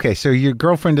 So, okay, so your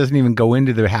girlfriend doesn't even go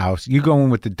into the house. You go in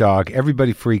with the dog.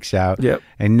 Everybody freaks out. Yep.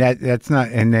 And that's not,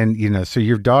 and then, so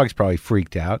your dog's probably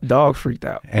freaked out. Dog freaked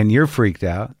out. And you're freaked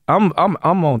out. I'm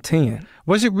on 10.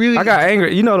 Was it really? I got anger.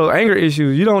 You know, the anger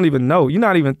issues, you don't even know. You're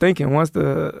not even thinking once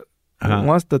the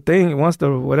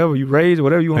whatever you rage,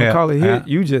 whatever you want to call it hit,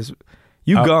 you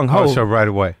gung ho. Oh, so right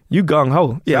away. You gung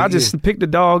ho. Yeah, I just picked the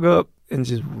dog up and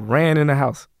just ran in the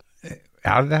house.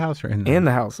 Out of the house or in the house? In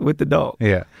the house with the dog.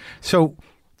 Yeah. So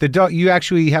the dog, you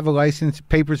actually have a license,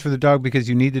 papers for the dog because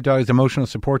you need the dog. It's an emotional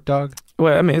support dog?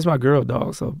 Well, I mean, it's my girl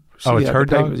dog, so it's her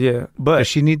dog? Yeah. But does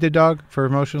she need the dog for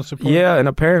emotional support? Yeah, and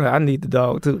apparently I need the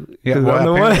dog too. Yeah,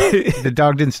 well, the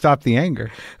dog didn't stop the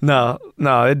anger. No,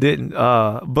 it didn't.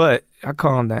 But I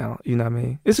calmed down, you know what I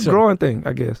mean? It's a growing thing,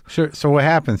 I guess. Sure. So what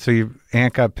happened? So your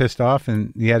aunt got pissed off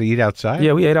and you had to eat outside?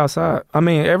 Yeah, we ate outside. I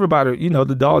mean, everybody,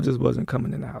 the dog just wasn't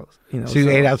coming in the house. So you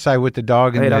ate outside with the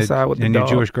dog and, your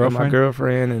Jewish girlfriend? And my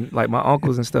girlfriend and like my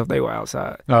uncles and stuff, they were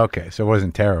outside. Oh, okay, so it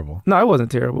wasn't terrible. No, it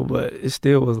wasn't terrible, but it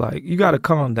still was like, you got to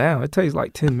calm down. It takes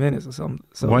like 10 minutes or something.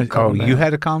 You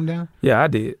had to calm down? Yeah, I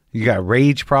did. You got a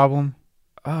rage problem?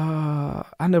 I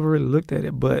never really looked at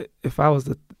it, but if I was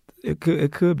it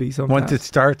could be sometimes. Once it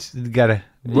starts, it's got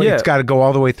to go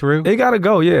all the way through? It got to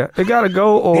go, yeah. It got to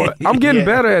go, or I'm getting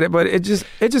better at it, but it just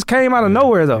came out of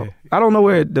nowhere, though. I don't know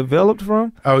where it developed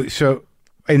from. Oh, so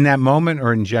in that moment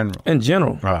or in general? In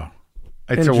general. Oh,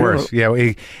 it's the worst.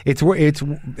 Yeah, it's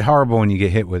horrible when you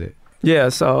get hit with it. Yeah,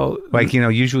 so... Like,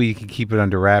 usually you can keep it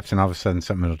under wraps and all of a sudden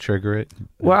something will trigger it.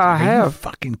 Well, Are you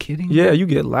fucking kidding me? Yeah, you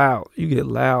get loud.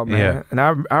 Man. Yeah. And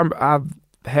I've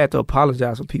had to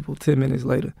apologize for people 10 minutes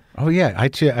later. Oh, yeah.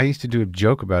 I used to do a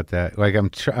joke about that. Like,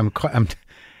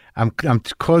 I'm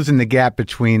closing the gap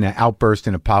between an outburst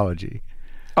and apology.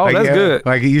 Oh, like, that's good.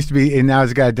 Like it used to be, and now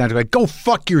it's got down to like, go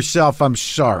fuck yourself. I'm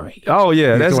sorry. Oh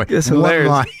yeah, it's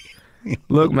hilarious.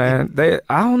 Look, man,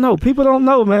 I don't know. People don't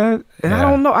know, man, and I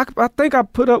don't know. I think I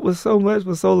put up with so much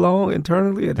for so long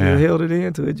internally, and then held it in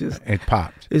until it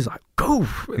popped. It's like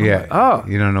goof. And yeah, like, oh,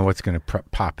 you don't know what's gonna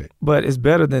pop it. But it's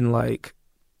better than like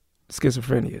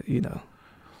schizophrenia, you know.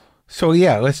 So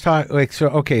yeah, let's talk. Like so,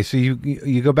 okay. So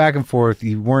you go back and forth.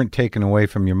 You weren't taken away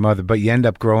from your mother, but you end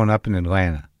up growing up in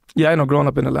Atlanta. Yeah, I ended up growing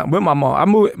up in Atlanta with my mom. I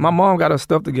moved. My mom got her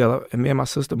stuff together, and me and my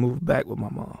sister moved back with my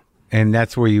mom. And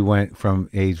that's where you went from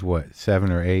age what,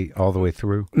 7 or 8, all the way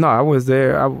through? No, I was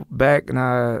there. I back in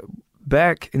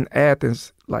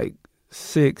Athens like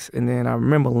 6, and then I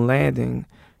remember landing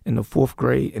in the 4th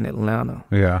grade in Atlanta.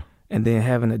 Yeah. And then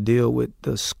having to deal with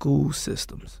the school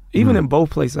systems. Even in both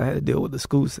places, I had to deal with the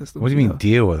school systems. What do you mean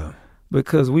deal with them?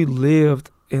 Because we lived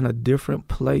in a different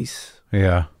place.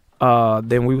 Yeah.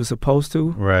 Than we were supposed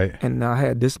to. Right. And I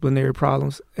had disciplinary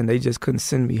problems, and they just couldn't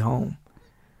send me home.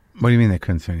 What do you mean they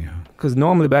couldn't send you home? Because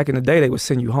normally back in the day, they would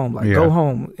send you home. Like, go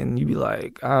home. And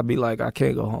I'd be like, I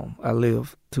can't go home. I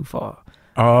live too far.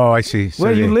 Oh, I see. So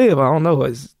where you live? I don't know.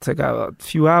 It's take out a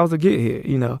few hours to get here,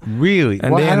 you know. Really?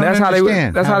 And then that's how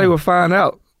they would find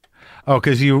out. Oh,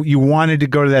 because you wanted to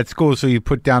go to that school, so you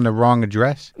put down the wrong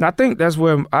address? I think that's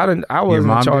where I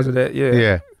wasn't in charge of that. Yeah.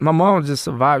 Yeah. My mom just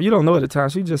survived. You don't know at the time.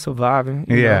 She just surviving.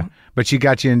 You know? But she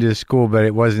got you into the school, but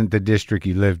it wasn't the district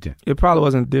you lived in. It probably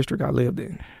wasn't the district I lived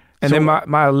in. And then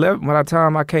by the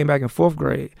time I came back in 4th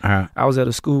grade, I was at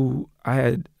a school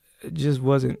it just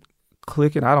wasn't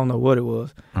clicking. I don't know what it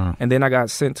was. And then I got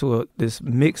sent to this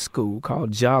mixed school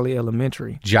called Jolly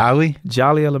Elementary. Jolly?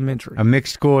 Jolly Elementary. A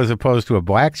mixed school as opposed to a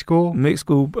black school? Mixed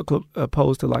school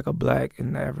opposed to like a black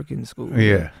and African school.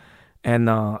 Yeah.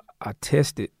 And I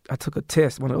took a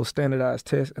test, one of those standardized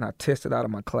tests, and I tested out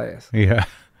of my class. Yeah.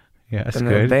 Yeah, that's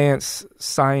good. Advanced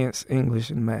science,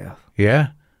 English, and math. Yeah?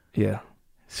 Yeah.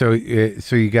 So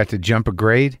you got to jump a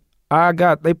grade? I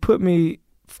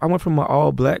went from an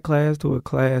all-black class to a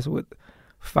class with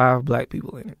 5 black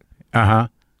people in it. Uh-huh.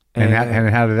 And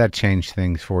how did that change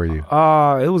things for you?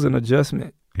 It was an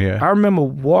adjustment. Yeah. I remember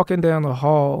walking down the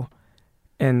hall,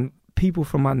 and people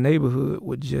from my neighborhood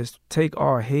would just take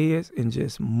our heads and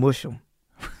just mush them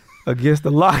against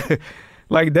the locker.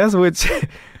 Like, that's what...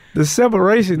 The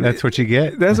separation. That's what you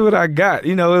get? That's what I got.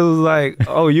 You know, it was like,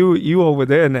 oh, you over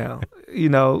there now, you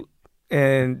know.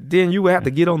 And then you would have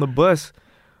to get on the bus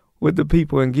with the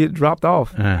people and get dropped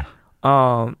off. And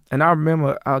I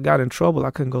remember I got in trouble.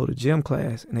 I couldn't go to gym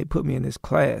class, and they put me in this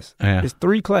class. It's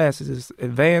 3 classes. It's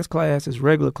advanced class, it's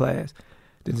regular class,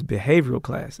 then it's behavioral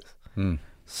classes.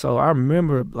 So I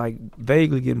remember like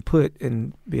vaguely getting put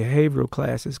in behavioral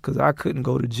classes because I couldn't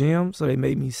go to gym, so they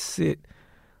made me sit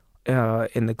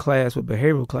in the class with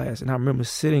behavioral class, and I remember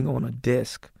sitting on a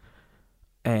desk,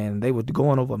 and they were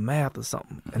going over math or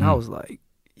something, and I was like,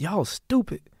 "Y'all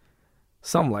stupid,"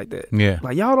 something like that. Yeah,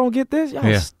 like y'all don't get this,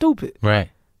 y'all stupid, right?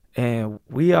 And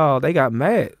they got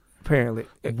mad. Apparently,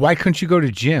 why couldn't you go to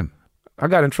gym? I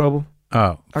got in trouble.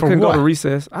 Oh, I couldn't go to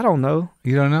recess. I don't know.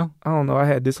 You don't know? I don't know. I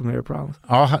had disciplinary problems.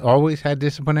 Always had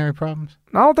disciplinary problems?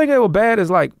 I don't think they were bad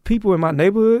as like people in my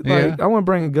neighborhood. Like I wasn't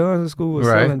bringing guns to school or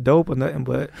selling dope or nothing,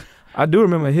 but I do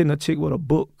remember hitting a chick with a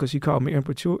book because she called me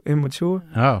immature.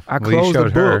 Oh, I closed the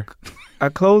book. I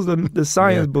closed the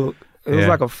science book. It was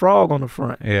like a frog on the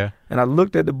front. Yeah. And I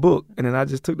looked at the book, and then I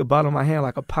just took the bottom of my hand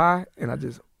like a pie, and I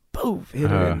just poof hit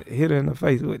her in the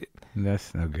face with it.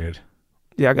 That's no good.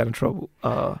 Yeah, I got in trouble.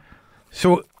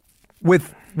 So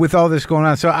with all this going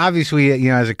on, so obviously, you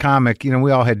know, as a comic, you know, we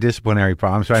all had disciplinary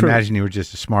problems. So I imagine you were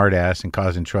just a smart ass and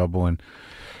causing trouble and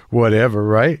whatever,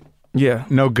 right? Yeah.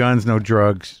 No guns, no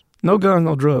drugs. No guns,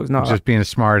 no drugs. No. Just being a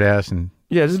smart ass and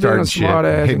just being a smart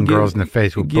ass hitting girls in the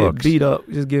face with books. Beat up,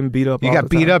 just getting beat up. You got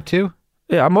beat up too?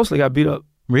 Yeah, I mostly got beat up.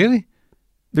 Really?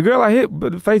 The girl I hit,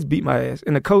 but the face beat my ass,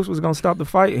 and the coach was gonna stop the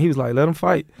fight, and he was like, "Let him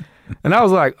fight," and I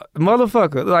was like,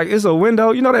 "Motherfucker!" Like it's a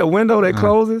window. You know that window that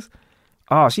closes?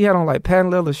 Oh, she had on like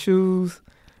patent leather shoes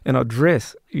and a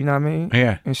dress. You know what I mean?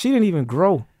 Yeah. And she didn't even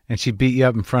grow. And she beat you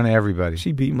up in front of everybody.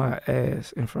 She beat my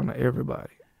ass in front of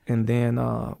everybody, and then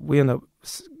we ended up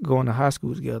going to high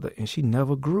school together, and she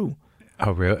never grew.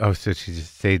 Oh really? Oh, so she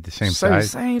just stayed the same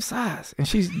size? Same size, and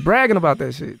she's bragging about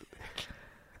that shit.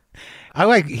 I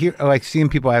like seeing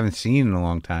people I haven't seen in a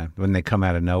long time when they come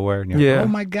out of nowhere. And you're like, oh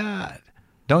my God.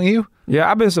 Don't you? Yeah,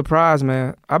 I've been surprised,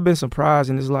 man. I've been surprised,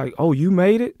 and it's like, oh, you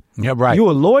made it? Yeah, right. You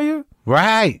a lawyer?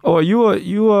 Right. Or you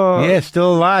yeah,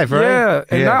 still alive, right? Yeah,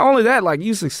 and not only that, like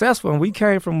you successful, and we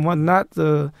came from we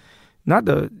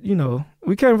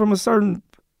came from a certain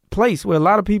place where a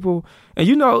lot of people, and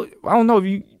I don't know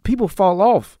if people fall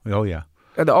off. Oh yeah.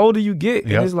 And the older you get,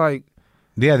 and it's like.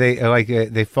 Yeah,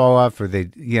 they fall off, or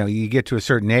you get to a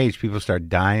certain age, people start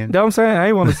dying. You know what I'm saying? I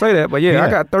ain't want to say that, but yeah,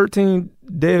 I got 13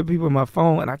 dead people in my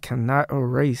phone, and I cannot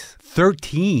erase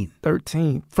 13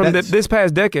 from this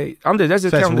past decade. That's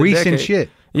just counting the recent decade. Shit.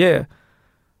 Yeah,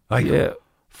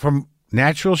 from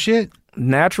natural shit.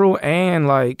 Natural and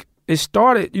like it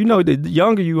started. The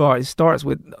younger you are, it starts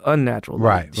with unnatural.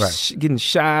 Right. Getting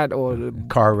shot or the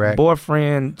car wreck,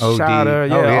 boyfriend OD. shot her.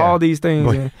 Yeah, all these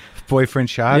things. Boyfriend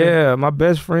shot her? Yeah, my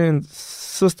best friend's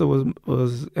sister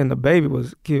was and the baby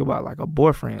was killed by like a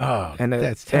boyfriend. Oh,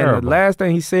 that's terrible. And the last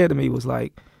thing he said to me was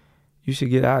like, "You should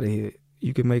get out of here.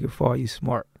 You can make it far. You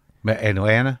smart."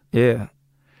 Atlanta? Yeah.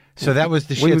 So that was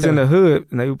the shit. We was in the hood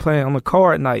and they were playing on the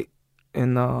car at night,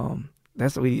 and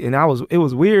it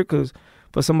was weird because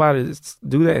for somebody to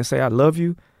do that and say I love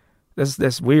you,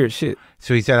 that's weird shit.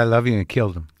 So he said I love you and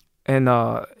killed him. And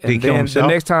did he kill himself?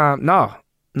 The next time,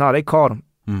 no, they caught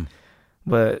him.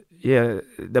 But yeah,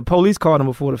 the police caught him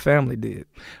before the family did.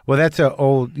 Well, that's an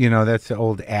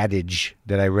old adage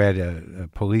that I read. A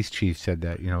police chief said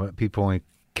that people only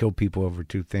kill people over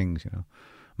two things,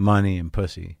 money and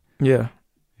pussy. Yeah.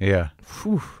 Yeah.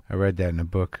 Whew. I read that in a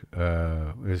book.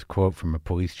 There's a quote from a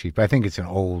police chief. I think it's an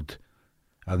old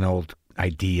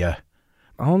idea.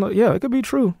 I don't know. Yeah, it could be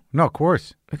true. No, of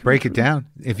course. Break it down.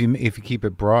 If you keep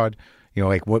it broad,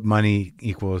 like what money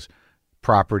equals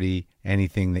property,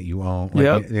 anything that you own.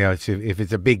 Like, if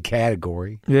it's a big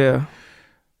category. Yeah.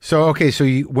 So, okay,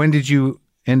 when did you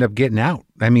end up getting out?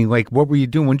 I mean, like, what were you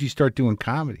doing? When did you start doing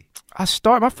comedy?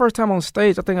 My first time on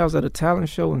stage, I think I was at a talent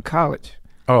show in college.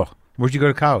 Oh, where'd you go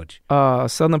to college?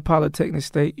 Southern Polytechnic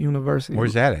State University.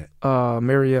 Where's that at?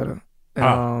 Marietta.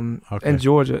 In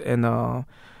Georgia. And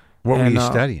what were you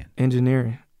studying?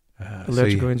 Engineering.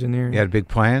 Electrical engineering. You had a big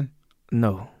plan?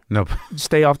 No. Nope.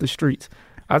 Stay off the streets.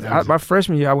 My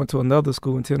freshman year, I went to another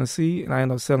school in Tennessee, and I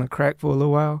ended up selling crack for a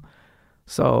little while.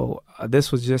 So this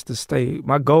was just to stay.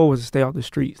 My goal was to stay off the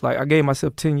streets. Like I gave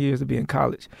myself 10 years to be in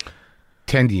college.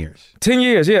 10 years? 10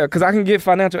 years, yeah, because I can get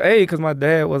financial aid because my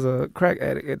dad was a crack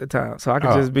addict at the time. So I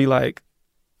could just be like.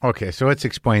 Okay, so let's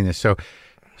explain this. So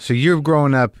you're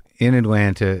growing up in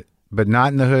Atlanta, but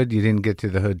not in the hood. You didn't get to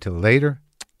the hood till later?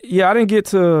 Yeah, I didn't get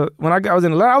to, when I was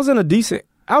in Atlanta, I was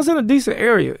in a decent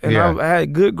area, and I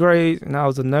had good grades, and I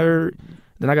was a nerd.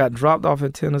 Then I got dropped off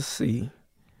in Tennessee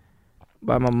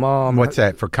by my mom. What's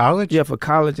that, for college? Yeah, for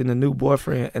college and a new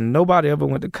boyfriend, and nobody ever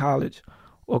went to college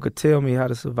or could tell me how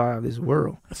to survive this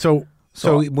world. So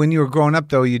when you were growing up,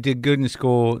 though, you did good in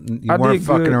school. You weren't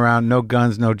fucking around, no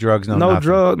guns, no drugs, no nothing.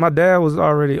 Drugs. My dad was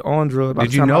already on drugs.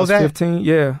 Did you know that? 15,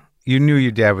 yeah. You knew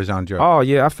your dad was on drugs? Oh,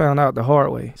 yeah, I found out the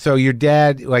hard way. So your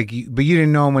dad, but you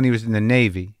didn't know him when he was in the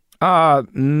Navy? No.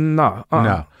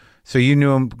 No. So you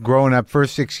knew him growing up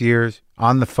first 6 years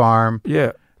on the farm.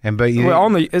 Yeah.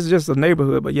 It's just a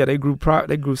neighborhood, but yeah, they grew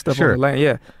stuff on the land.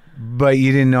 Yeah. But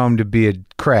you didn't know him to be a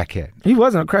crackhead. He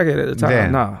wasn't a crackhead at the time.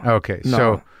 Then. No. Okay.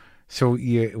 No. So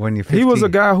when you're 15, he was a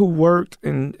guy who worked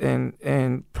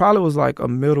and probably was like a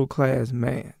middle class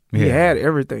man. He had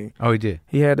everything. Oh, he did.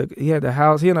 He had the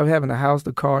house. He ended up having the house,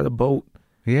 the car, the boat.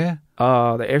 Yeah.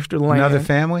 The extra land. Another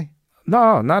family?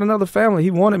 No, not another family.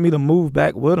 He wanted me to move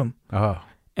back with him. Oh.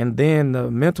 And then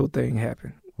the mental thing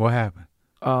happened. What happened?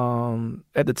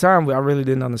 At the time, I really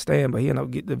didn't understand, but he ended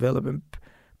up developing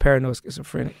paranoid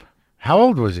schizophrenic. How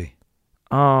old was he?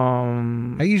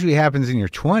 That usually happens in your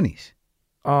 20s.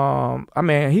 I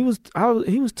mean, he was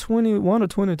 21 or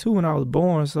 22 when I was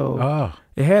born, so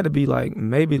it had to be like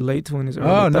maybe late 20s, early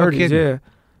 30s. No kidding.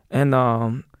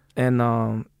 Yeah.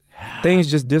 And things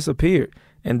just disappeared.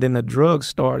 And then the drugs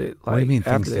started. Like, what do you mean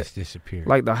things just disappeared?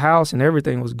 Like the house and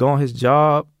everything was gone. His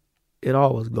job, it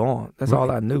all was gone. That's all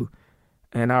I knew.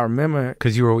 And I remember.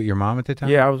 Because you were with your mom at the time?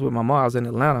 Yeah, I was with my mom. I was in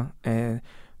Atlanta. And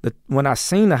when I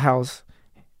seen the house,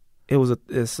 he was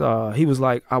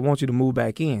like, I want you to move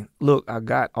back in. Look, I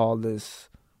got all this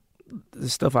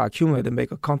stuff I accumulated to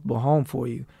make a comfortable home for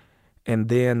you. And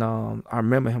then I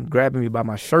remember him grabbing me by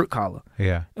my shirt collar.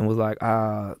 Yeah. And was like,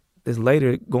 this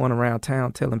lady going around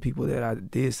town telling people that I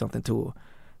did something to her.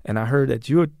 And I heard that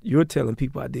you're telling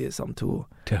people I did something to her.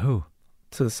 To who?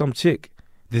 To some chick.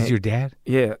 This is your dad?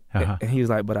 Yeah. And he was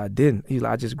like, but I didn't. He was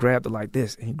like, I just grabbed her like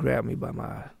this. And he grabbed me by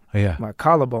my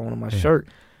collarbone on my shirt.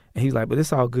 And he's like, but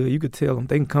it's all good. You could tell them.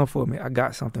 They can come for me. I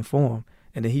got something for them.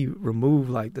 And then he removed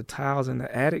like the tiles in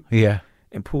the attic. Yeah.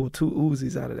 And pulled 2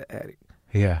 Uzis out of the attic.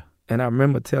 Yeah. And I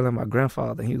remember telling my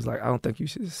grandfather, he was like, I don't think you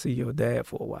should see your dad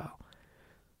for a while.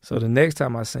 So the next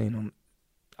time I seen him,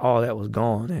 all that was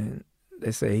gone, and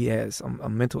they say he had a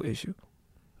mental issue.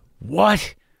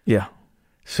 What? Yeah.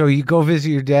 So you go visit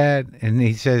your dad, and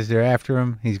he says they're after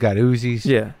him. He's got Uzis.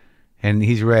 Yeah. And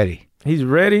he's ready. He's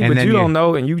ready, And but then you don't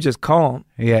know, and you just calm.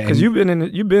 Yeah. Because you've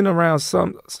been around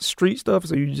some street stuff,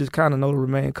 so you just kind of know to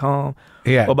remain calm.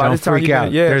 Yeah. But by Don't this time freak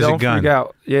out. Yeah, There's don't a gun. freak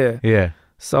out. Yeah. Yeah.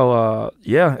 So,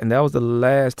 and that was the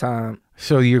last time.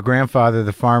 So your grandfather,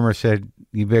 the farmer, said,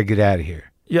 "You better get out of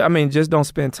here." Yeah, I mean, just don't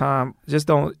spend time. Just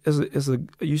don't.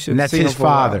 You should. And that's his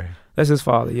father. That's his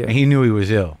father. Yeah. And he knew he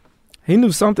was ill. He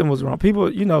knew something was wrong. People,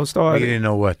 He started. didn't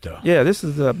know what though. Yeah, this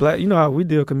is the black. You know how we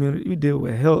deal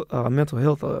with health, mental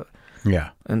health, Yeah.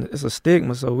 and it's a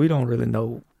stigma. So we don't really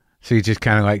know. So you just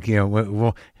kind of like,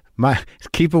 well,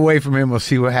 keep away from him. We'll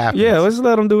see what happens. Yeah, let's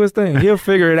let him do his thing. He'll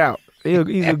figure it out.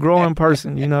 He's a growing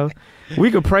person.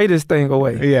 We could pray this thing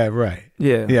away. Yeah. Right.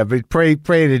 Yeah. Yeah. But pray at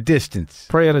a distance.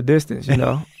 Pray at a distance.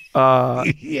 Yeah.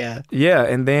 Yeah,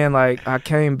 and then like I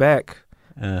came back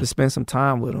to spend some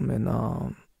time with him,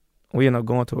 and we ended up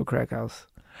going to a crack house.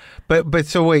 But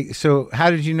so wait. So how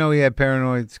did you know he had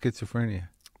paranoid schizophrenia?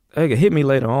 It hit me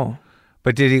later on.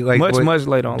 But did he much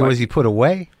later on? Was he put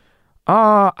away?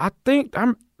 I think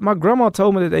my grandma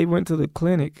told me that they went to the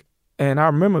clinic, and I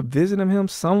remember visiting him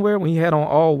somewhere when he had on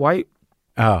all white.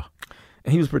 Oh.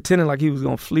 And he was pretending like he was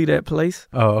gonna flee that place.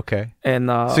 Oh, okay. And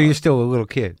so you're still a little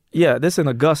kid. Yeah, this in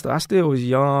Augusta. I still was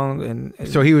young, and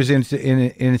so he was in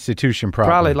an institution,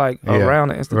 probably like around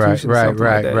the institution, right,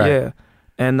 like that. Yeah,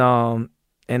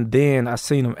 and then I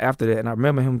seen him after that, and I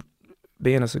remember him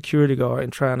being a security guard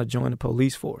and trying to join the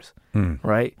police force.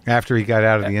 Right after he got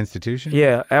out of the institution.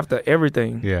 Yeah, after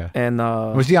everything. Yeah, and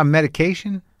was he on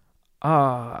medication?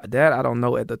 That I don't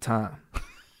know at the time.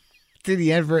 Did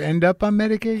he ever end up on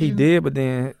medication? He did, but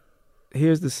then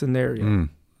here's the scenario.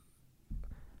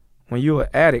 When you're an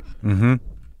addict and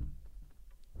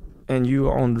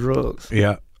you're on drugs,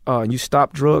 you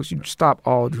stop drugs, you stop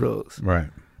all drugs. Right.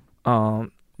 No,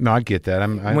 I get that.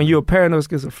 When you're a paranoid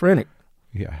schizophrenic,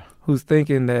 who's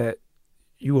thinking that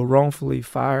you were wrongfully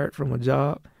fired from a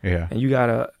job, and you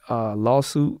got a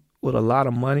lawsuit with a lot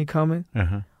of money coming,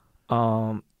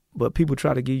 but people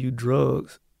try to give you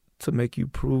drugs to make you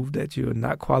prove that you're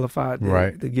not qualified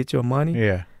to get your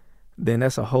money, then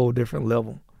that's a whole different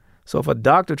level. So if a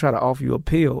doctor try to offer you a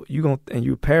pill, and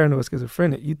you're paranoid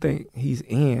schizophrenic, you think he's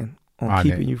in on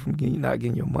keeping you from not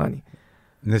getting your money.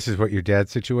 And this is what your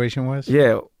dad's situation was?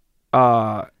 Yeah.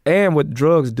 And what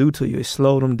drugs do to you, it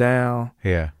slowed him down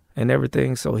and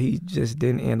everything. So he just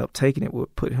didn't end up taking it,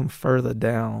 would put him further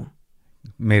down.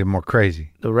 Made him more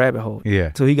crazy. The rabbit hole.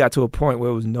 Yeah. So he got to a point where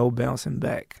there was no bouncing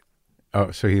back. Oh,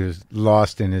 so he was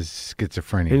lost in his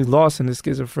schizophrenia. He was lost in his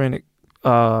schizophrenic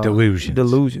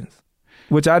delusions,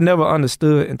 which I never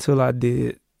understood until I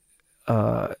did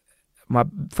my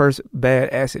first bad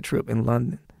acid trip in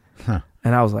London,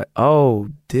 and I was like, "Oh,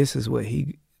 this is where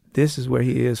he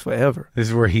is forever. This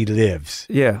is where he lives."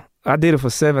 Yeah, I did it for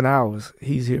 7 hours.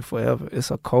 He's here forever.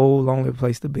 It's a cold, lonely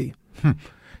place to be.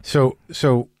 So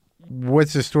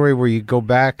what's the story where you go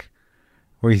back?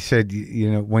 Where he said,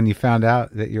 when you found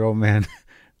out that your old man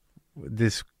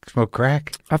smoked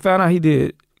crack? I found out he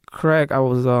did crack. I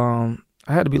was, I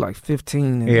had to be like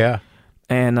 15.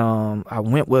 And I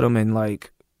went with him, and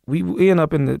like, we ended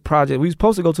up in the project. We was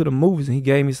supposed to go to the movies, and he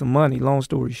gave me some money. Long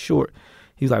story short,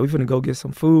 he was like, "We finna go get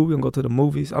some food. We gonna go to the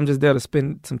movies." I'm just there to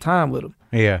spend some time with him.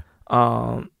 Yeah.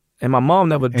 And my mom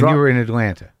never dropped. And you were in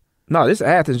Atlanta? No, this is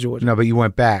Athens, Georgia. No, but you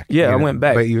went back. Yeah, I went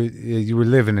back. But you were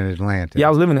living in Atlanta. Yeah, I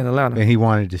was living in Atlanta. And he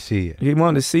wanted to see you. He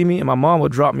wanted to see me, and my mom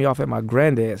would drop me off at my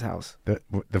granddad's house.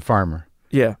 The farmer.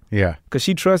 Yeah. Yeah. Because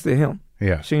she trusted him.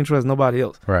 Yeah. She didn't trust nobody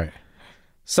else. Right.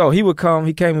 So he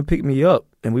came and picked me up,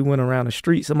 and we went around the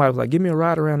street. Somebody was like, "Give me a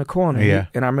ride around the corner." Yeah.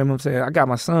 And I remember him saying, "I got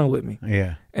my son with me."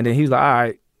 Yeah. And then he was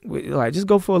like, "All right, just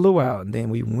go for a little while." And then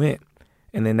we went.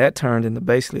 And then that turned into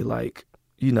basically like,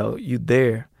 you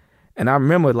there. And I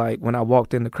remember like when I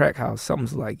walked in the crack house,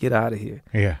 something's like, "Get out of here."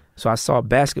 Yeah. So I saw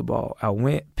basketball. I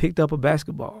went, picked up a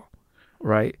basketball,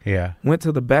 right? Yeah. Went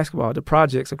to the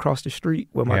projects across the street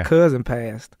where my cousin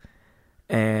passed.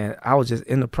 And I was just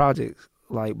in the projects,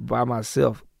 like by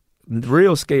myself,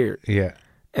 real scared. Yeah.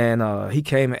 And he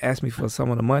came and asked me for some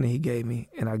of the money he gave me,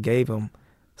 and I gave him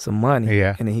some money.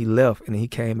 Yeah. And then he left, and then he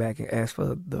came back and asked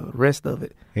for the rest of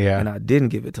it. Yeah. And I didn't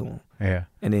give it to him. Yeah.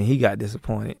 And then he got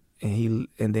disappointed, and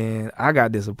then I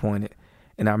got disappointed,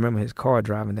 and I remember his car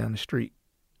driving down the street.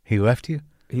 He left you?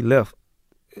 He left,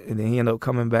 and then he ended up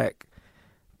coming back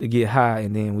to get high,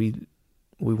 and then we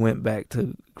went back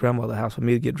to grandmother's house for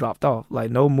me to get dropped off.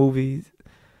 Like no movies,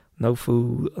 no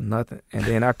food, or nothing. And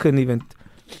then I couldn't even.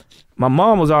 my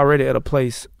mom was already at a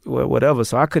place where whatever,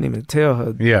 so I couldn't even tell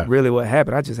her Yeah. really what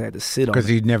happened. I just had to sit on it. Because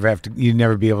you'd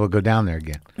never be able to go down there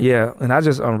again. Yeah, and I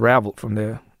just unraveled from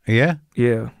there. Yeah?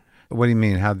 Yeah. What do you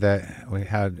mean? How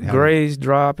Grades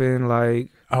dropping, like...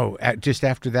 Oh, just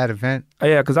after that event?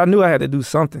 Yeah, because I knew I had to do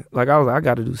something. Like, I was like, I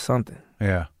got to do something.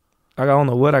 Yeah. Like, I don't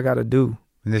know what I got to do.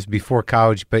 And this is before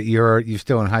college, but you're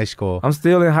still in high school. I'm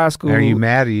still in high school. Are you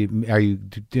mad? Are you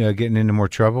getting into more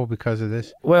trouble because of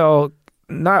this? Well,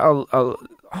 not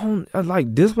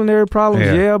like disciplinary problems,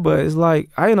 yeah, but it's like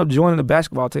I ended up joining the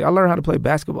basketball team. I learned how to play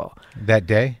basketball. That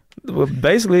day? Well,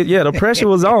 basically, yeah, the pressure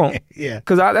was on. Yeah.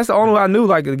 Because that's the only way I knew,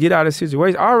 like, to get out of the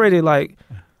situation. I already, like,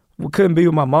 couldn't be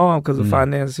with my mom because of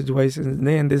financial situations. And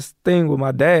then this thing with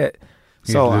my dad.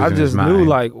 So I just knew,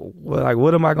 like,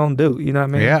 what am I going to do? You know what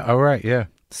I mean? Yeah, all right, yeah.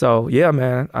 So, yeah,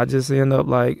 man, I just end up,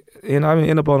 like, end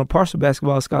up on a partial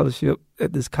basketball scholarship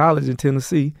at this college in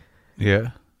Tennessee.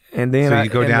 Yeah. And then so you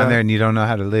go down there and you don't know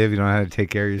how to live, you don't know how to take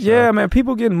care of yourself. Yeah, man,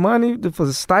 people getting money for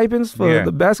the stipends for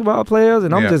the basketball players,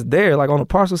 and I'm just there, like, on a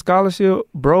partial scholarship,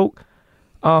 broke,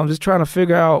 just trying to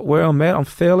figure out where I'm at. I'm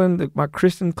failing my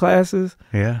Christian classes.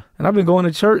 Yeah. And I've been going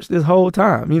to church this whole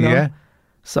time, you know? Yeah.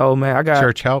 So, man, I got...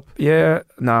 Church help? Yeah.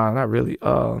 Nah, not really.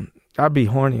 I'd be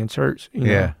horny in church, you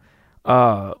know? Yeah.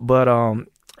 But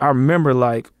I remember,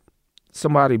 like,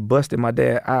 somebody busted my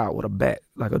dad out with a bat,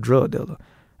 like a drug dealer.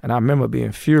 And I remember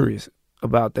being furious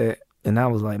about that. And I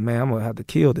was like, man, I'm going to have to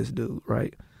kill this dude,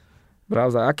 right? But I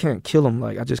was like, I can't kill him.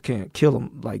 Like, I just can't kill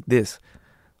him like this.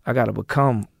 I got to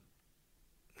become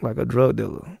like a drug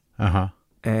dealer. Uh-huh.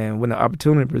 And when the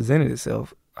opportunity presented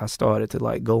itself, I started to,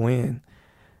 like, go in.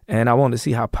 And I wanted to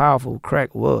see how powerful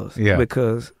crack was. Yeah.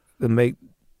 Because to make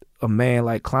a man,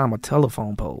 like, climb a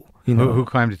telephone pole. You know? Who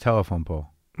climbed a telephone pole?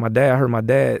 I heard my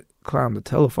dad climb the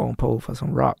telephone pole for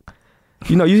some rock.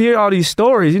 You know, you hear all these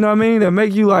stories, you know what I mean, that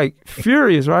make you, like,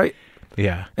 furious, right?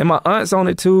 Yeah. And my aunt's on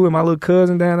it, too, and my little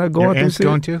cousin down there going through shit.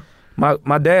 Your aunt's going, too?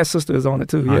 My dad's sister is on it,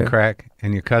 too, On crack.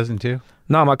 And your cousin, too?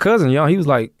 No, my cousin,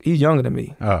 he's younger than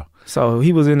me. Oh. So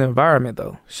he was in the environment,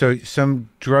 though. So some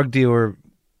drug dealer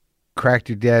cracked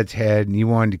your dad's head, and you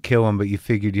wanted to kill him, but you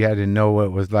figured you had to know what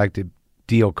it was like to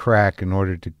deal crack in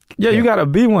order to... Yeah, you got to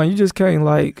be one. You just can't,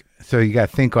 like... So you got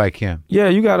to think like him. Yeah,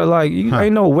 you got to, like,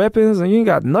 ain't no weapons, and you ain't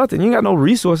got nothing. You ain't got no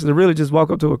resources to really just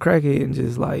walk up to a crackhead and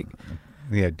just, like...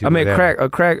 Yeah, do a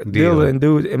crack dealer and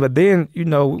do it. But then, you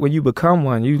know, when you become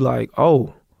one, you like,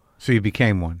 oh. So you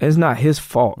became one. It's not his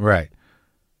fault. Right.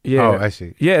 Yeah. Oh, I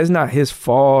see. Yeah, it's not his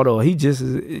fault, or he just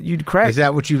you crack. Is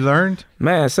that what you learned?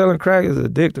 Man, selling crack is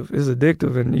addictive. It's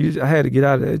addictive, and I had to get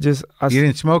out of it. You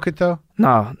didn't smoke it though?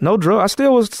 Nah, no drug. I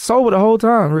still was sober the whole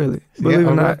time, really. Believe it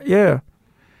or not. Yeah.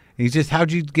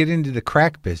 How'd you get into the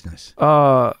crack business?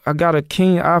 I got a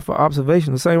keen eye for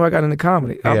observation, the same way I got into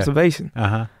comedy. Observation.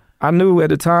 Uh-huh. I knew at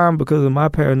the time, because of my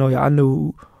paranoia, I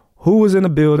knew who was in the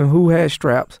building, who had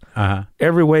straps,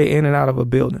 every way in and out of a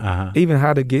building, even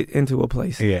how to get into a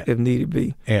place if needed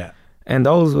be. Yeah. And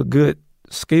those were good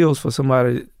skills for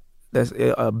somebody that's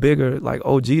a bigger, like,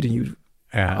 OG than you,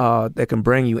 that can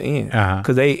bring you in.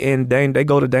 Because they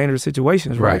go to dangerous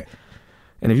situations, right?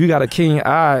 And if you got a keen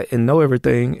eye and know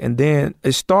everything, and then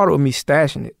it started with me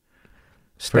stashing it.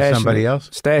 For somebody else?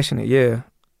 Stashing it, yeah.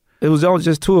 It was only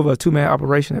just two of us, two-man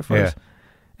operation at first.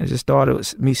 Yeah. It just started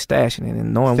with me stashing it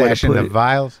and knowing where to put it. Stashing the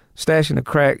vials? Stashing the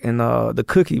crack and the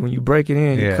cookie. When you break it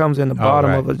in, it comes in the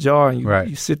bottom of a jar, and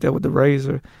you sit there with the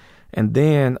razor. And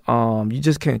then you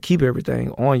just can't keep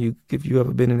everything on you if you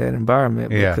ever been in that environment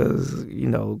because, you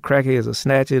know, crackheads will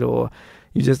snatch it, or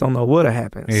you just don't know what'll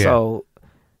happen. Yeah. So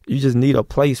you just need a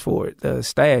place for it, the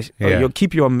stash. Yeah. You'll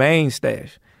keep your main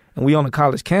stash. And we on the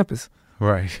college campus.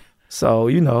 Right. So,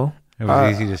 you know. It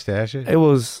was easy to stash it? It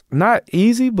was not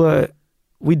easy, but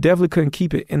we definitely couldn't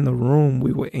keep it in the room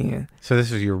we were in. So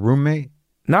this was your roommate?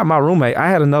 Not my roommate.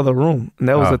 I had another room, and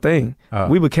that was the thing.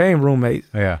 We became roommates.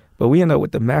 Yeah. But we ended up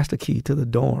with the master key to the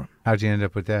dorm. How'd you end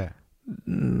up with that?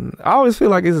 I always feel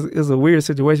like it's a weird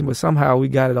situation, but somehow we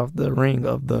got it off the ring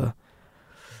of the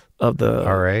RA?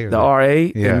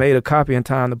 And made a copy in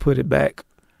time to put it back.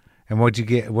 And what'd you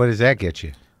get? What does that get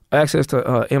you? Access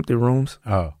to empty rooms.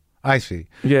 Oh. I see.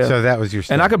 Yeah. So that was your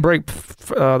stuff. And I could break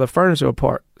the furniture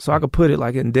apart. So I could put it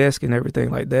like in desk and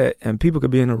everything like that. And people could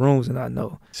be in the rooms and not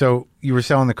know. So you were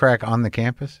selling the crack on the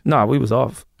campus? No, we was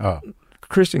off. Oh.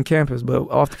 Christian campus, but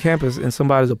off the campus in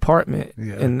somebody's apartment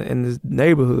in this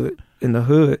neighborhood, in the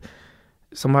hood.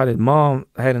 Somebody's mom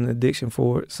had an addiction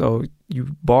for it. So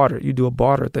you barter. You do a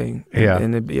barter thing.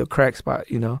 And it'd be a crack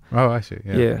spot, you know? Oh, I see.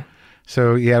 Yeah.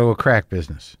 So you had a little crack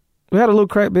business? We had a little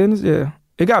crack business, yeah.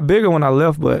 It got bigger when I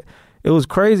left, but it was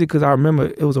crazy because I remember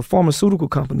it was a pharmaceutical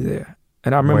company there.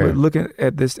 And I remember Where? looking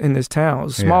at this in this town, a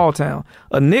small town.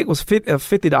 A nick was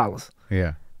 $50.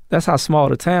 Yeah. That's how small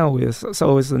the town is.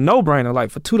 So it's a no-brainer. Like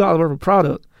for $2 worth of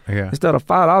product, Yeah. instead of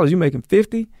 $5, you're making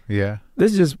 $50. Yeah.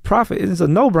 This is just profit. It's a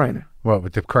no-brainer. What,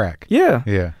 with the crack? Yeah.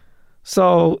 Yeah.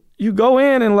 So you go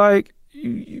in and like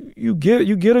you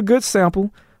get a good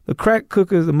sample. The crack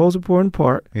cooker is the most important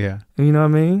part. Yeah. You know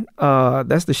what I mean?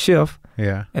 That's the chef.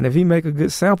 Yeah. And if he make a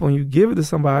good sample and you give it to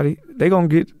somebody, they gonna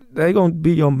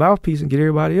be your mouthpiece and get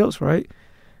everybody else right.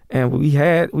 And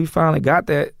we finally got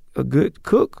that a good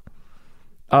cook.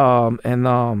 Yeah,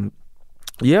 man.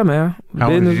 How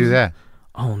long did you do that?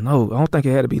 I don't know. I don't think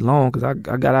it had to be long because I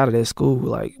got out of that school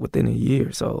like within a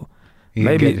year. So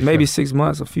maybe 6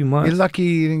 months, a few months. You're lucky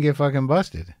you didn't get fucking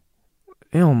busted.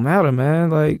 It don't matter, man.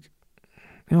 Like,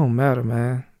 it don't matter,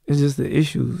 man. It's just the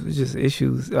issues. It's just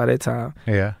issues at that time.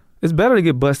 Yeah. It's better to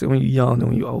get busted when you're young than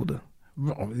when you're older.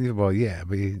 Well, yeah,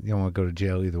 but you don't want to go to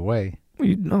jail either way.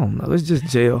 You don't know. It's just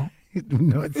jail.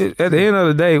 No, At the end of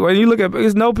the day, when you look at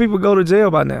it's no people go to jail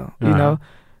by now. You know,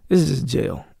 it's just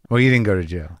jail. Well, you didn't go to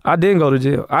jail. I didn't go to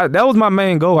jail. That was my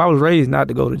main goal. I was raised not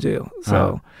to go to jail.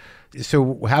 So,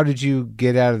 so how did you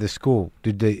get out of the school?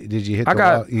 Did you hit? I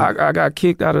got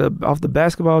kicked off the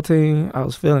basketball team. I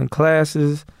was failing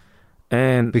classes,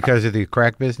 and because of the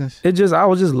crack business. I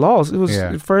was just lost. It was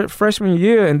freshman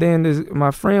year, and then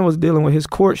my friend was dealing with his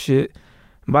court shit.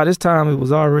 By this time, it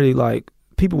was already like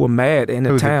people were mad in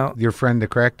the town. Your friend, the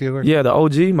crack dealer? Yeah, the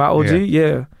OG, my OG,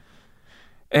 yeah.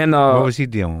 And what was he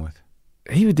dealing with?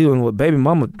 He was dealing with baby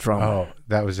mama drama. Oh,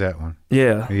 that was that one.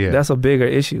 Yeah, that's a bigger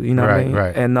issue. You know what I mean?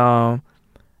 Right.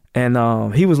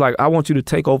 And he was like, "I want you to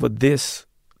take over this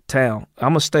town. I'm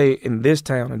gonna stay in this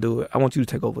town and do it. I want you to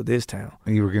take over this town."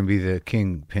 And you were gonna be the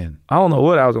kingpin. I don't know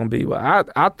what I was gonna be, but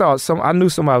I thought I knew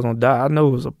somebody was gonna die. I know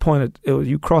it was a point.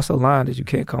 You cross a line that you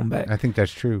can't come back. I think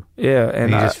that's true. Yeah,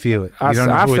 and you just feel it. You don't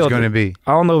know who it's gonna be.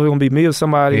 I don't know if it's gonna be me or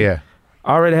somebody. Yeah.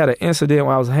 I already had an incident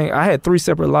where I had 3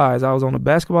 separate lives. I was on the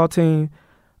basketball team,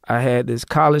 I had this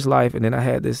college life, and then I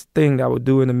had this thing that I would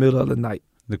do in the middle of the night.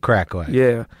 The crack life.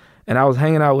 Yeah. And I was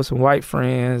hanging out with some white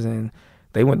friends, and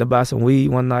they went to buy some weed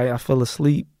one night. I fell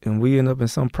asleep, and we ended up in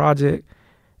some project,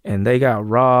 and they got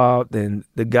robbed. And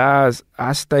the guys,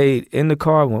 I stayed in the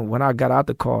car. When I got out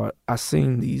the car, I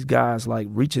seen these guys, like,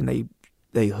 reaching they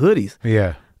hoodies.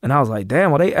 Yeah. And I was like,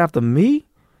 damn, are they after me?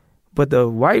 But the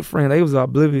white friend, they was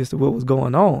oblivious to what was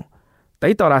going on.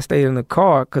 They thought I stayed in the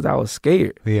car because I was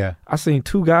scared. Yeah. I seen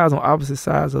 2 guys on opposite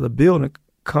sides of the building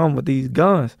come with these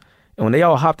guns. And when they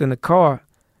all hopped in the car,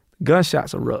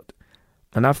 gunshots erupted.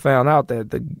 And I found out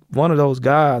that one of those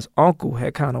guys' uncle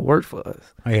had kind of worked for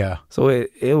us. Yeah. So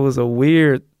it was a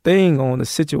weird thing on the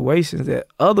situations that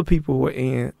other people were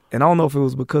in. And I don't know if it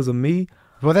was because of me.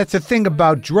 Well, that's the thing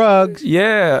about drugs.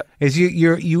 Yeah. Is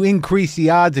you increase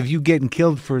the odds of you getting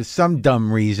killed for some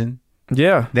dumb reason.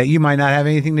 Yeah. That you might not have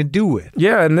anything to do with.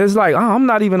 Yeah, and it's like, I'm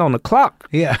not even on the clock.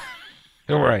 Yeah.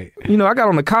 Right. You know, I got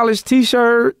on the college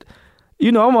T-shirt.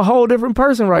 You know, I'm a whole different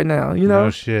person right now, you know? No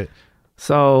shit.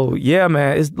 So, yeah,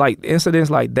 man, it's like incidents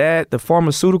like that, the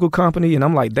pharmaceutical company, and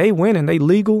I'm like, they winning, they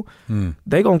legal.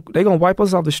 They gonna wipe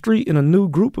us off the street and a new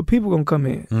group of people gonna come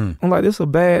in. I'm like, this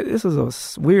is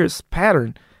a weird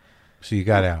pattern. So you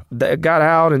got out. Got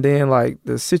out, and then like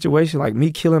the situation, like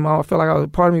me killing I felt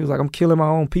like part of me was like, I'm killing my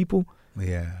own people.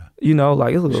 Yeah. You know,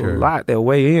 like it's a lot that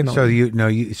weigh in on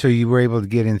me. So you were able to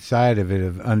get inside of it,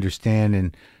 of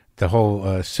understanding the whole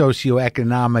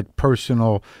socioeconomic,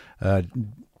 personal,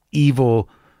 evil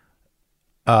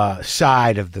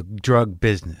side of the drug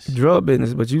business.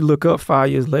 But you look up 5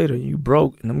 years later, you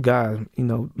broke, and them guys, you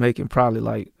know, making probably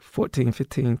like 14,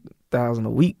 15,000 a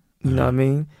week. You know what I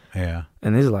mean? Yeah.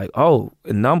 And it's like, oh,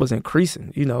 the numbers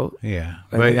increasing, you know? Yeah.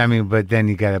 But then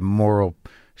you got a moral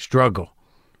struggle.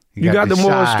 You got the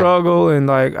moral struggle, and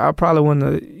like, I probably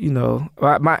wouldn't have, you know,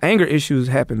 my anger issues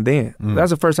happened then.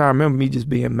 That's the first time I remember me just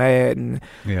being mad. And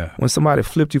when somebody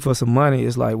flipped you for some money,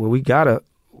 it's like, well, we gotta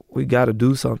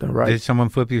do something right. Did someone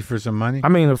flip you for some money? I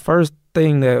mean, the first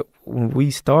thing that when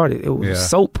we started, it was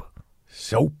soap.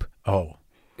 Soap? Oh.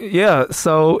 Yeah,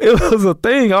 so it was a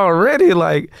thing already.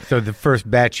 Like, so the first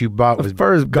batch you bought was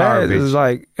first garbage. Batch is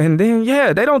like, and then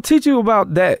they don't teach you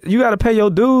about that. You got to pay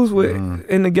your dues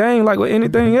in the game, like with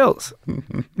anything else.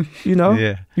 You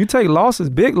know, you take losses,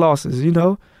 big losses. You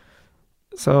know,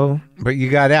 so. But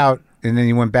you got out, and then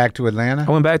you went back to Atlanta.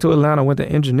 I went back to Atlanta. Went to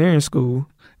engineering school.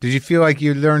 Did you feel like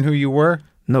you learned who you were?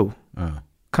 No. Oh.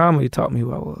 Comedy taught me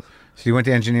who I was. So you went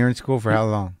to engineering school for how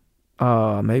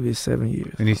long? Maybe 7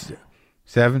 years. And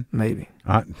 7? Maybe.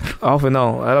 Off and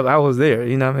on. I was there,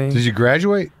 you know what I mean? Did you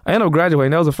graduate? I ended up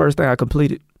graduating. That was the first thing I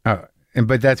completed. Oh,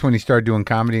 But that's when you started doing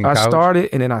comedy in college? I started,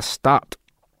 and then I stopped.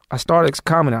 I started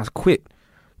comedy. I quit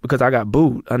because I got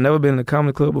booed. I'd never been in a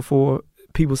comedy club before.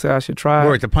 People say I should try.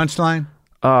 Where, at the Punchline?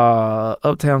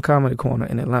 Uptown Comedy Corner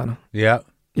in Atlanta. Yeah.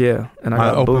 Yeah. And I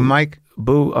got open booed. mic?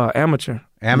 Amateur.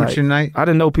 Amateur night? I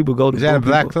didn't know people go to Is that a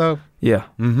black people. club? Yeah.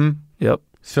 Mm-hmm. Yep.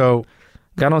 So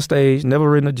got on stage, never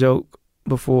written a joke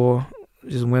before,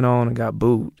 just went on and got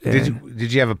booed. And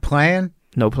did you have a plan?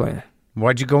 No plan.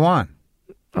 Why'd you go on?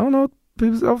 I don't know.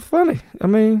 People are funny. I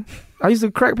mean, I used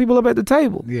to crack people up at the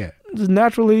table. Yeah. Just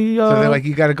naturally. So they're like,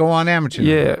 you got to go on amateur night.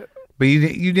 Yeah. But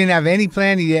you didn't have any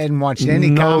plan? You hadn't watched any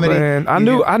no, comedy? Man.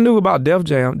 I knew about Def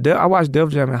Jam. I watched Def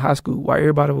Jam in high school while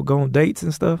everybody would go on dates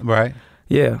and stuff. Right.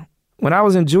 Yeah. When I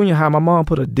was in junior high, my mom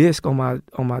put a disc on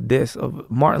my desk of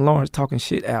Martin Lawrence Talking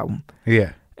Shit album.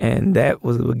 Yeah. And that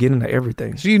was the beginning of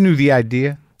everything. So you knew the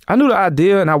idea? I knew the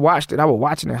idea, and I watched it. I was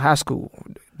watching it in high school.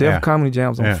 Def Comedy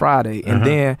Jams on Friday. And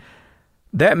then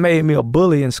that made me a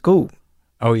bully in school.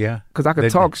 Oh, yeah? Because I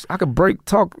could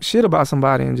talk shit about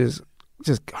somebody and just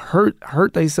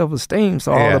hurt their self-esteem.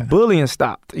 So all the bullying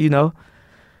stopped, you know?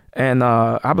 And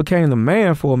I became the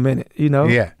man for a minute, you know?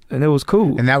 Yeah. And it was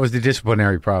cool. And that was the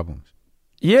disciplinary problems?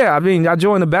 Yeah, I mean, I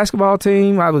joined the basketball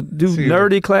team. I would do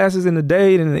nerdy classes in the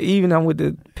day, and in the evening I'm with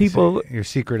the people. So you're a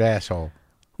secret asshole.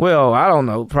 Well, I don't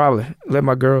know, probably. Let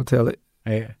my girl tell it.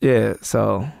 Yeah. Yeah,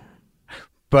 so.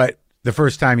 But the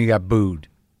first time you got booed?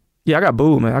 Yeah, I got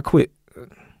booed, man. I quit.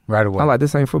 Right away? I like,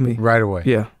 this ain't for me. Right away?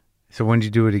 Yeah. So when did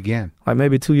you do it again? Like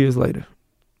maybe 2 years later.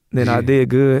 Then I did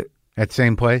good. At the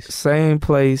same place? Same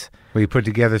place. Where you put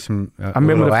together some I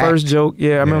remember the first joke.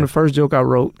 Yeah, I remember the first joke I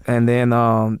wrote. And then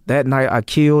that night I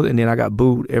killed, and then I got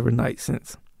booed every night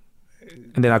since.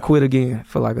 And then I quit again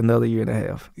for like another year and a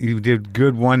half. You did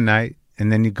good one night,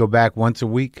 and then you go back once a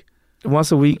week?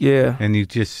 Once a week, yeah. And you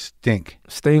just stink.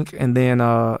 And then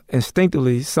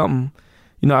instinctively something,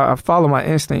 you know, I follow my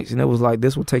instincts, and it was like,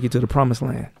 this will take you to the promised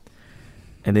land.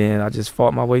 And then I just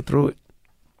fought my way through it.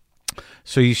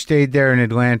 So you stayed there in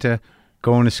Atlanta,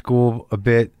 going to school a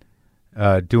bit,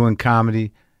 doing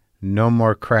comedy, no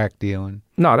more crack dealing.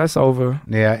 No, that's over.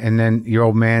 Yeah, and then your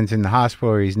old man's in the hospital,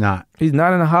 or he's not? He's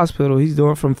not in the hospital. He's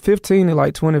doing from 15 to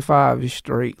like 25. He's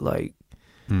straight, like,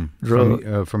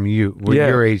 drug. From you,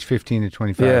 your age, 15 to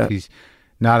 25, he's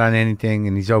not on anything,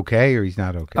 and he's okay, or he's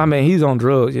not okay? I mean, he's on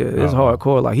drugs, yeah. It's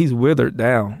hardcore. Like, he's withered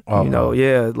down, you know?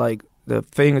 Yeah, like the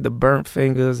burnt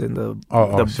fingers and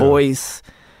the voice.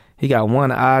 He got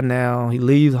one eye now. He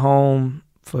leaves home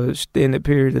for extended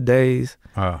period of days.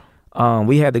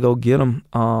 We had to go get him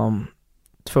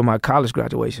for my college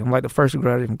graduation. I'm like the first to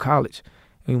graduate from college.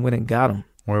 And we went and got him.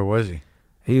 Where was he?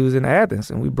 He was in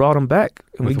Athens, and we brought him back.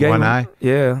 And With we gave one him, eye?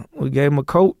 Yeah, we gave him a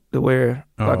coat to wear,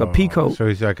 like a pea coat. So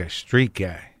he's like a street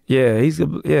guy. Yeah,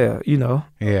 you know.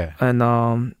 Yeah.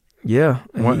 And yeah.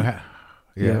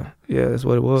 That's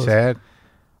what it was. Sad?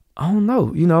 I don't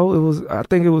know. You know, I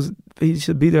think he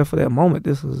should be there for that moment.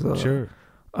 This was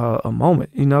a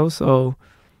moment, you know. So,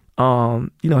 you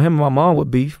know, him and my mom would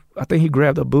beef. I think he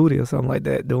grabbed a booty or something like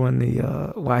that during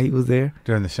while he was there.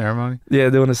 During the ceremony? Yeah,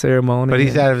 during the ceremony. But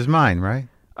he's out of his mind, right?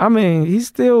 I mean, he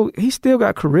still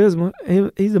got charisma.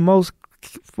 He's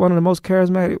one of the most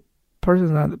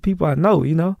charismatic people I know,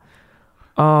 you know.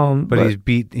 But he's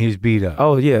beat up.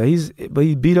 Oh yeah, he's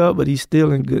beat up, but he's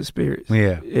still in good spirits.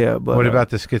 Yeah. Yeah. But what about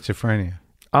the schizophrenia?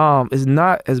 It's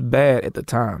not as bad at the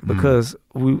time because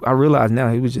I realize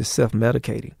now he was just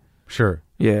self-medicating. Sure.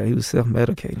 Yeah, he was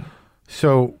self-medicating.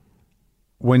 So,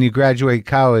 when you graduate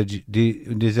college,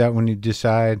 is that when you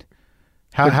decide?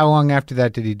 How long after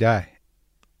that did he die?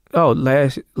 Oh,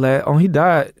 he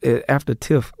died after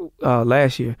TIFF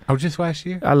last year. Oh, just last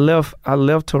year? I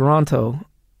left Toronto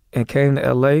and came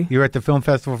to LA. You were at the film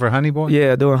festival for Honey Boy?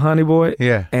 Yeah, doing Honey Boy.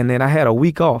 Yeah. And then I had a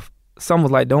week off. Someone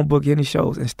was like, don't book any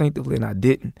shows instinctively, and I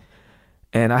didn't.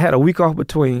 And I had a week off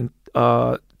between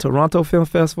Toronto Film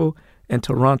Festival and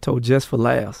Toronto Just for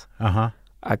Laughs.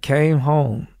 I came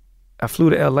home. I flew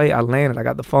to LA. I landed. I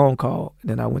got the phone call. And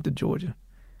then I went to Georgia.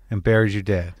 And buried your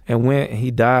dad. And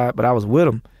he died, but I was with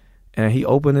him. And he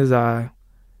opened his eye,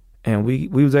 and we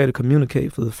was able to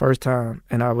communicate for the first time.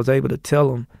 And I was able to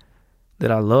tell him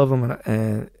that I love him,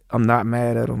 and I'm not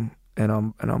mad at him, and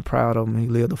I'm proud of him. He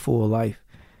lived a full life,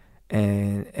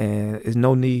 and there's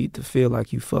no need to feel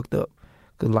like you fucked up,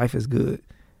 because life is good.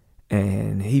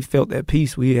 And he felt that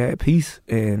peace. We had peace,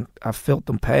 and I felt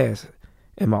them pass.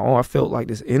 And my arm, I felt like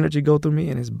this energy go through me,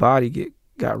 and his body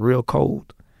got real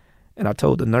cold. And I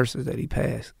told the nurses that he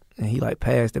passed, and he like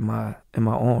passed in my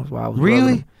arms while I was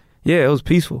rubbing him. Yeah, it was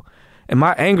peaceful. And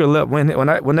my anger left when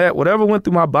that whatever went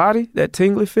through my body, that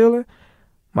tingly feeling,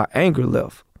 my anger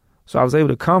left. So I was able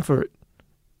to comfort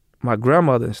my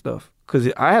grandmother and stuff.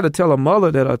 Because I had to tell her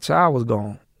mother that her child was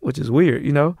gone, which is weird,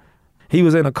 you know? He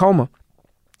was in a coma.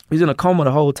 He was in a coma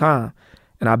the whole time.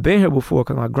 And I've been here before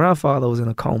because my grandfather was in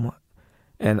a coma.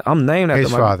 And I'm named after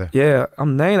his father. Yeah,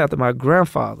 I'm named after my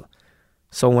grandfather.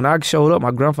 So when I showed up,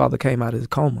 my grandfather came out of his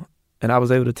coma. And I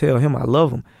was able to tell him I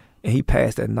love him. And he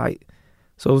passed that night.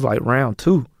 So it was like round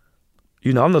 2.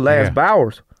 You know, I'm the last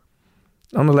Bowers.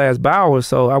 I'm the last Bowers,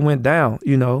 so I went down,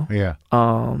 you know. Yeah.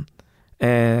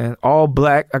 And all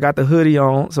black. I got the hoodie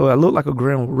on, so I look like a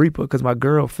Grim Reaper because my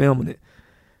girl filming it.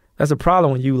 That's a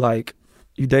problem when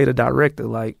you date a director,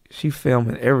 like she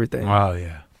filming everything. Oh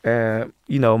yeah. And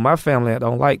you know, my family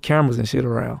don't like cameras and shit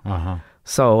around.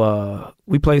 So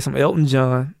we played some Elton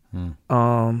John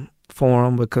for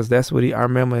him because that's what I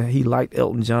remember he liked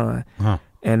Elton John.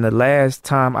 And the last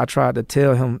time I tried to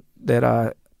tell him that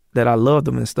I loved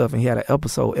him and stuff, and he had an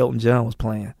episode Elton John was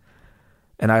playing.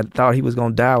 And I thought he was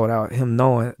going to die without him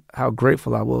knowing how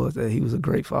grateful I was that he was a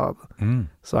great father.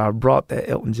 So I brought that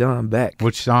Elton John back.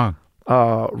 Which song?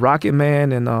 Rocket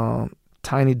Man and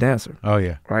Tiny Dancer. Oh,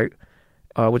 yeah. Right?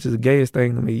 Which is the gayest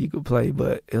thing to me you could play,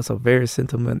 but it's a very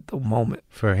sentimental moment.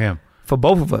 For him. For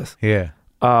both of us. Yeah.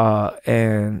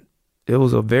 And it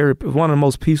was one of the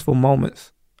most peaceful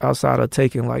moments outside of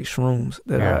taking like shrooms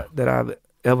that I've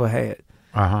ever had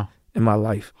in my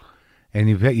life. And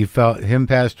you felt him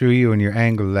pass through you and your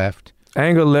anger left.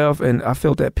 Anger left, and I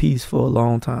felt that peace for a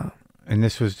long time. And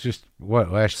this was just,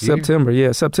 what, last year? September,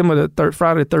 yeah.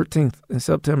 Friday the 13th in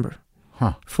September.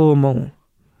 Full moon.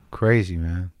 Crazy,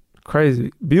 man.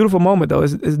 Crazy. Beautiful moment, though.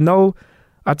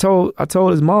 I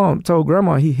told his mom, told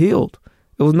grandma he healed.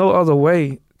 There was no other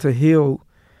way to heal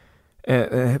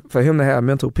and for him to have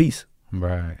mental peace.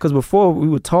 Right. Because before we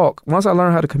would talk, once I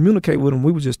learned how to communicate with him,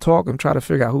 we would just talk and try to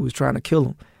figure out who was trying to kill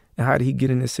him. And how did he get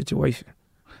in this situation?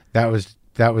 That was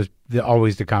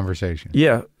always the conversation.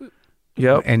 Yeah.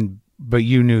 Yep. But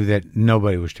you knew that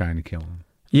nobody was trying to kill him.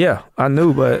 Yeah, I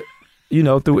knew, but you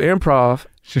know, through improv,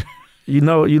 you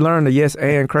learn to yes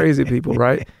and crazy people,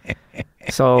 right?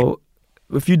 So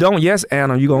if you don't yes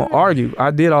and them, you're gonna argue.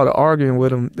 I did all the arguing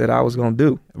with him that I was gonna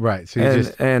do. Right. So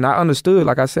and I understood,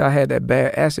 like I said, I had that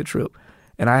bad acid trip.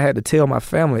 And I had to tell my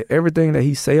family everything that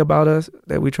he say about us,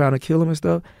 that we trying to kill him and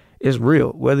stuff. It's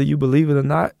real. Whether you believe it or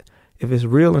not, if it's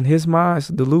real in his mind, it's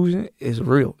a delusion, it's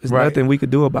real. There's nothing we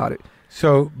could do about it.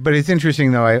 So, but it's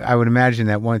interesting, though. I would imagine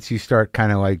that once you start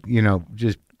kind of like, you know,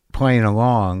 just playing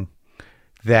along,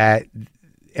 that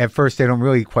at first they don't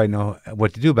really quite know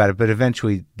what to do about it, but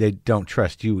eventually they don't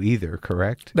trust you either,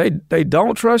 correct? They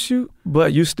don't trust you,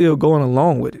 but you're still going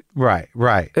along with it. Right.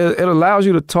 It allows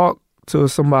you to talk to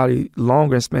somebody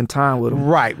longer and spend time with them.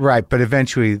 Right. But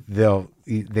eventually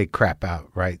they crap out,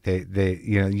 right? They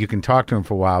you know, you can talk to them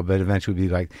for a while, but eventually be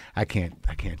like, I can't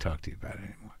talk to you about it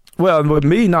anymore. Well, with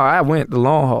me, no, I went the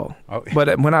long haul. Oh.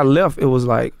 But when I left, it was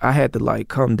like I had to like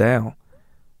come down.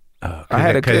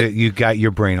 Because you got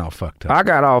your brain all fucked up. I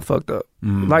got all fucked up.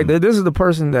 Mm-hmm. Like this is the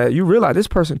person that you realize this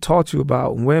person taught you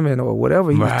about women or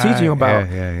whatever he was teaching you about.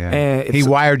 Yeah. And he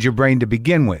wired your brain to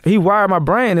begin with. He wired my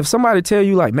brain. If somebody tell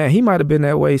you like, man, he might have been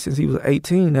that way since he was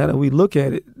 18. Now that we look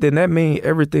at it, then that means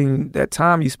everything, that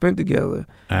time you spent together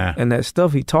and that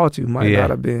stuff he taught you might not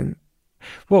have been.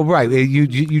 Well, right. You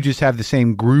just have the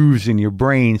same grooves in your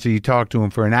brain, so you talk to him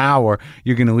for an hour,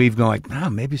 you're going to leave going like, nah,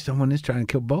 maybe someone is trying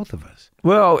to kill both of us.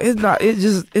 Well, it's not. It's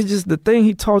just the thing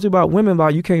he taught you about women,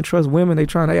 about you can't trust women. They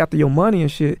trying to after your money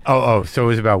and shit. Oh, so it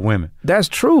was about women. That's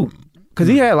true. Because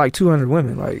he had like 200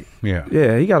 women. Like,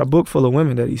 yeah, he got a book full of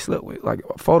women that he slept with, like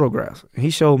photographs.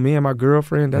 He showed me and my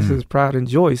girlfriend. That's his pride and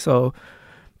joy. So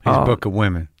his book of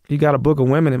women. He got a book of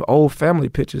women and old family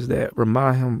pictures that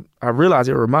remind him. I realized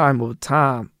it remind him of a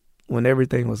time when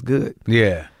everything was good.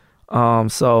 Yeah.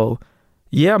 So,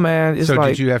 yeah, man. It's so like,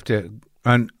 did you have to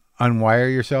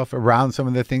unwire yourself around some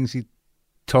of the things he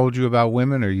told you about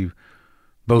women, or you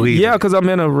believe? Yeah, because I'm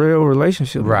in a real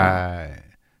relationship. Right. Now.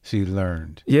 So you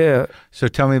learned. Yeah. So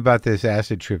tell me about this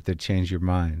acid trip that changed your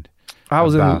mind. I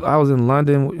was in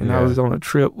London and I was on a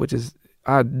trip, which is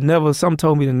some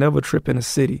told me to never trip in a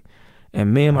city.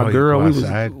 And me and my girl,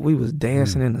 we was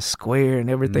dancing in the square and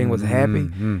everything was happy.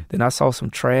 Then I saw some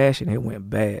trash and it went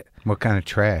bad. What kind of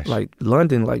trash? Like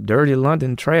London, like dirty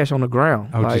London trash on the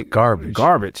ground. Oh, like just garbage.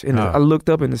 Garbage. And I looked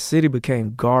up and the city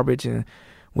became garbage. And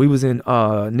we was in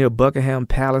near Buckingham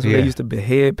Palace where they used to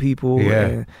behead people. Yeah.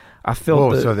 And I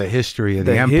felt so the history of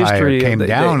the empire came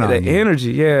down on the you.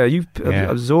 energy. Yeah, you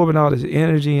absorbing all this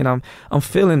energy, and I'm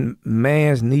feeling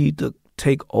man's need to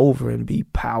take over and be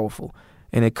powerful.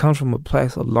 And it comes from a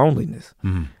place of loneliness.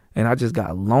 Mm-hmm. And I just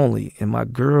got lonely. And my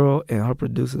girl and her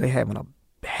producer, they having a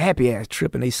happy ass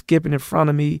trip, and they skipping in front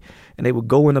of me, and they would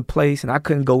go in a place, and I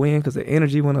couldn't go in because the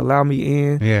energy wouldn't allow me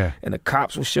in. Yeah. And the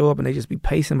cops would show up, and they just be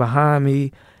pacing behind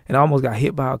me, and I almost got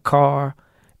hit by a car.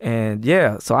 And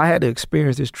yeah, so I had to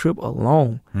experience this trip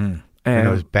alone. And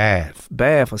it was bad.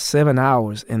 Bad for 7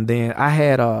 hours. And then I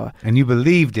had and you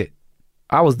believed it.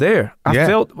 I was there.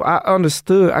 I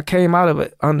understood. I came out of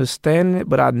it understanding it,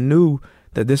 but I knew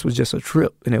that this was just a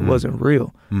trip and it wasn't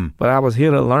real. But I was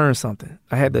here to learn something.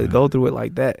 I had to go through it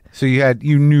like that. So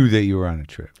you knew that you were on a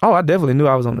trip. Oh, I definitely knew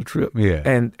I was on a trip. Yeah.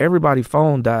 And everybody's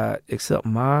phone died except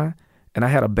mine. And I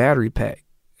had a battery pack.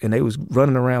 And they was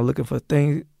running around looking for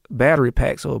battery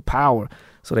packs or power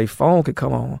so their phone could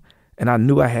come on. And I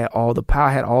knew I had all the power,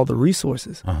 I had all the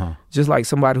resources. Just like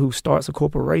somebody who starts a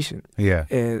corporation. Yeah.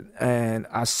 And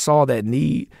I saw that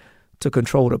need to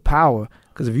control the power,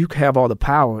 because if you have all the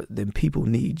power, then people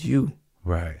need you.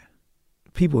 Right.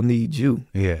 People need you.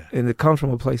 Yeah. And it comes from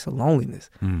a place of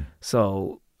loneliness.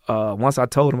 So once I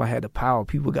told them I had the power,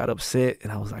 people got upset,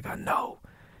 and I was like, I know.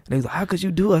 And they was like, how could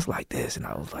you do us like this? And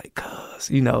I was like, cuz,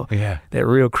 that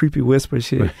real creepy whisper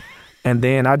shit. And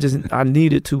then I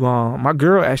needed to, my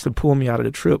girl actually pulled me out of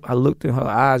the trip. I looked in her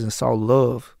eyes and saw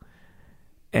love.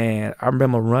 And I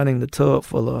remember running the tub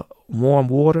full of warm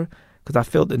water because I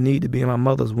felt the need to be in my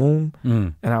mother's womb.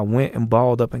 And I went and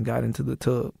balled up and got into the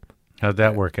tub. How'd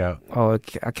that work out? Oh,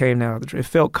 I came down of the trip. It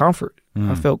felt comfort.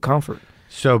 I felt comfort.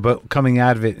 So, but coming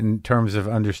out of it in terms of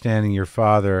understanding your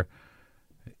father,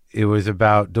 it was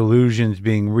about delusions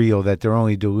being real, that they're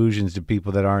only delusions to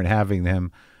people that aren't having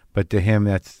them. But to him,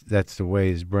 that's the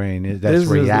way his brain is. That's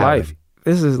reality.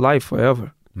 This is life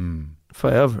forever.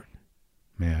 Forever.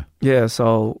 Yeah. Yeah,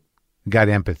 so. Got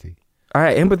empathy. I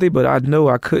had empathy, but I know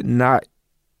I could not.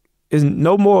 It's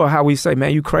no more how we say,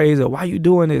 man, you crazy, or why you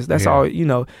doing this? That's all,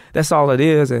 that's all it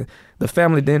is. And the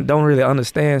family don't really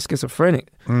understand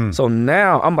schizophrenic. So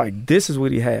now I'm like, this is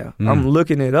what he have. I'm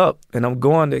looking it up, and I'm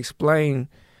going to explain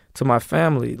to my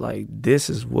family, like, this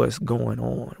is what's going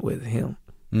on with him.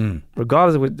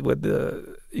 Regardless of what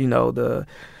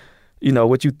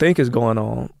what you think is going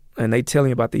on, and they telling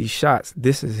you about these shots,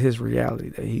 this is his reality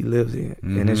that he lives in,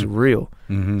 and it's real.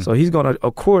 So he's gonna,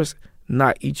 of course,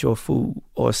 not eat your food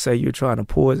or say you're trying to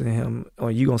poison him,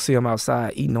 or you're gonna see him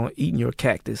outside eating your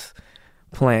cactus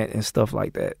plant and stuff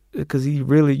like that, because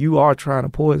you are trying to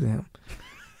poison him.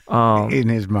 In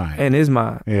his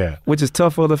mind. Yeah. Which is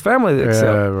tough for the family to accept.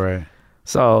 Yeah, right.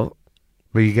 So.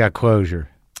 But you got closure.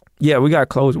 Yeah, we got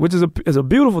closure, which is a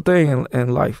beautiful thing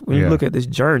in life when you look at this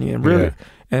journey, and really,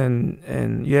 and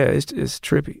it's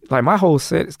trippy. Like, my whole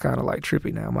set is kind of like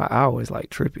trippy now. My hour is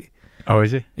like trippy. Oh,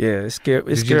 is it? Yeah, it's scary.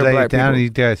 It scares black people.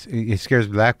 It scares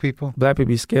black people. Black people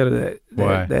be scared of that.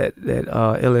 Why? That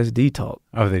LSD talk.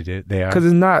 Oh, they did. They are.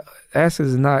 Because acid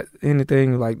is not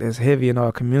anything like that's heavy in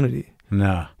our community.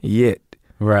 No. Yet.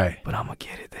 Right. But I'm gonna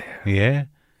get it there. Yeah.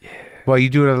 Yeah. Well, you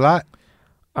do it a lot.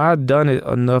 I've done it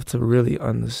enough to really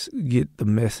get the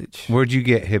message. Where'd you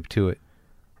get hip to it?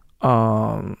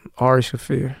 Ari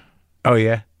Shaffir. Oh,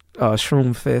 yeah?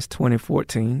 Shroom Fest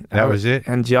 2014. That was it?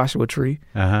 And Joshua Tree.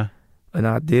 Uh-huh. And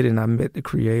I did it, and I met the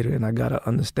creator, and I got to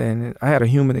understand it. I had a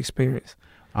human experience.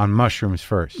 On mushrooms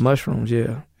first? Mushrooms,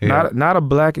 yeah. Not a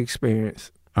black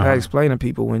experience. I explain to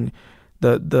people when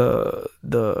the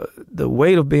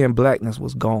weight of being blackness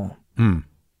was gone.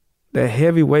 That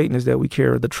heavy weightness that we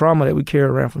carry, the trauma that we carry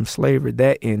around from slavery,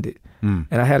 that ended. And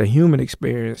I had a human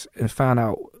experience and found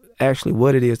out actually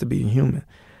what it is to be a human,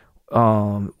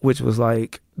 which was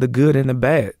like the good and the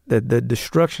bad, the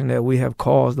destruction that we have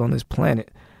caused on this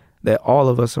planet that all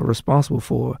of us are responsible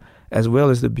for, as well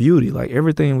as the beauty. Like,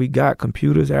 everything we got,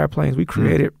 computers, airplanes, we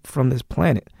created from this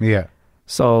planet. Yeah.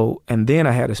 So, and then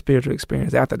I had a spiritual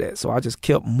experience after that. So I just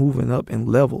kept moving up in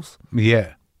levels.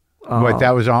 Yeah.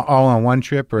 That was all on one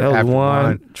trip, or that was after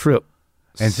one trip?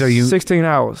 And so 16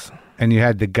 hours. And you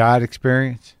had the God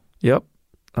experience? Yep.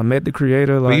 I met the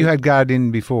creator. But you had God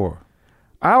in before.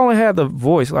 I only had the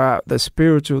voice, like the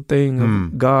spiritual thing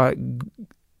of God,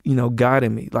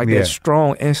 guiding me. Like that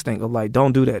strong instinct of like,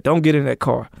 don't do that. Don't get in that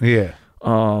car. Yeah.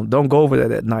 Don't go over there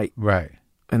that night. Right.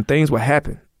 And things would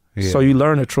happen. Yeah. So you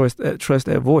learn to trust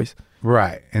that voice.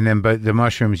 Right. And then, but the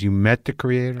mushrooms, you met the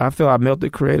creator? I feel I met the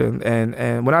creator.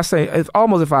 And when I say, it's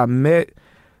almost if I met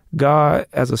God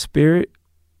as a spirit,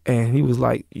 and he was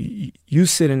like, you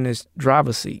sit in this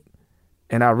driver's seat.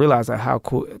 And I realized like how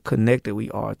connected we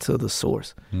are to the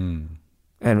source. And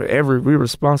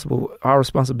our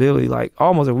responsibility, like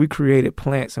almost if we created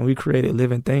plants and we created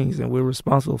living things, and we're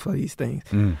responsible for these things,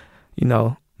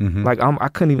 Like I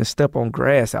couldn't even step on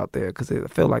grass out there because it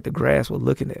felt like the grass was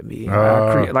looking at me.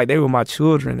 And like they were my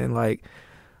children, and like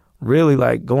really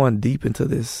like going deep into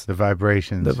this. The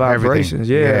vibrations. The vibrations,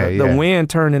 yeah. The wind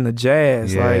turned into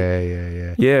jazz.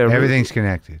 Yeah. Everything's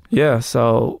connected. Yeah,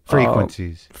 so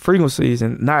frequencies,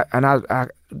 and I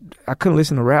couldn't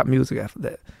listen to rap music after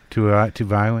that. Too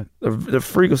violent. The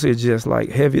frequency is just like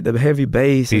the heavy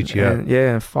bass,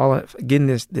 and falling, getting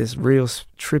this real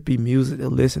trippy music to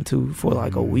listen to for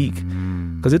like a week,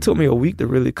 because it took me a week to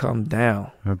really come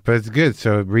down. But it's good,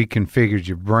 so it reconfigured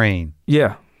your brain.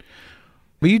 Yeah.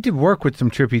 Well, you did work with some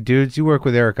trippy dudes. You work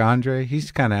with Eric Andre.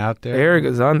 He's kind of out there. Eric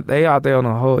they out there on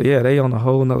a whole, they on a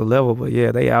whole nother level, but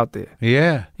they out there.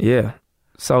 Yeah. Yeah.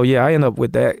 So I end up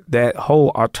with that whole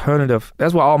alternative.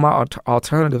 That's why all my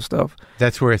alternative stuff.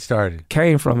 That's where it started.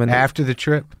 Came from. And after the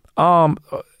trip? Well,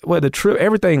 the trip,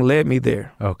 everything led me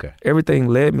there. Okay. Everything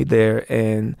led me there,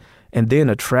 and then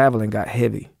the traveling got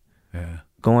heavy. Yeah.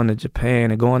 Going to Japan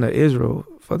and going to Israel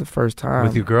for the first time.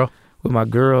 With your girl? With my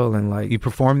girl, and like. You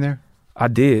performed there? I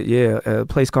did, yeah. A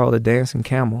place called the Dancing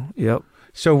Camel. Yep.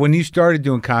 So when you started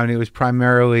doing comedy, it was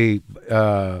primarily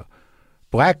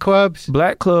black clubs?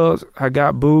 Black clubs. I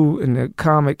got boo, and the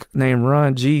comic named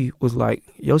Ron G was like,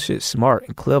 your shit's smart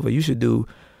and clever. You should do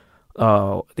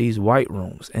these white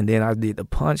rooms. And then I did the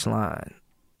Punchline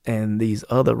and these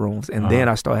other rooms. And then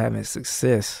I started having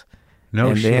success.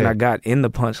 Then I got in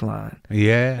the Punchline.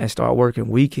 Yeah. And started working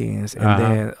weekends. And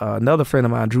then another friend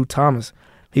of mine, Drew Thomas,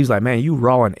 he was like, man, you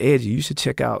raw and edgy. You should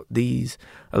check out these.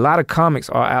 A lot of comics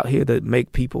are out here that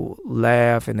make people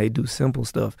laugh, and they do simple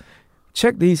stuff.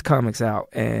 Check these comics out.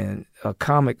 And a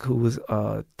comic who was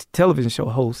a television show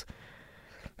host,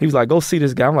 he was like, go see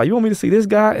this guy. I'm like, you want me to see this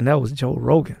guy? And that was Joe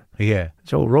Rogan. Yeah.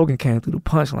 Joe Rogan came through the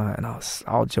Punchline, and I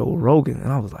saw Joe Rogan,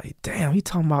 and I was like, damn, he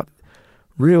talking about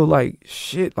real like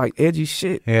shit, like edgy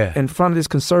shit in front of this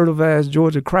conservative-ass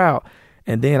Georgia crowd.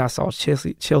 And then I saw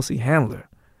Chelsea Handler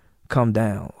come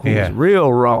down, who was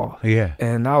real raw. Yeah.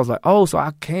 And I was like, oh, so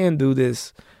I can do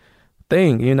this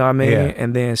thing, you know what I mean? Yeah.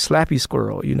 And then Slappy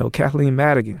Squirrel, Kathleen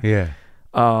Madigan,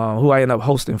 who I ended up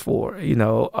hosting for,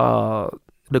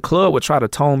 the club would try to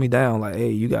tone me down, like, hey,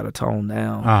 you got to tone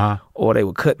down, or they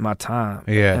would cut my time.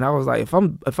 Yeah. And I was like, if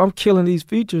I'm killing these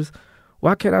features,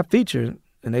 why can't I feature?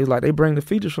 And they was like, they bring the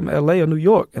features from L.A. or New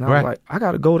York. And I was like, I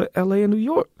got to go to L.A. and New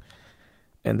York.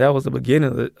 And that was the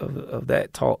beginning of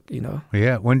that talk,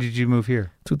 Yeah. When did you move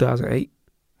here? 2008.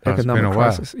 Economic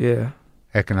crisis. While. Yeah.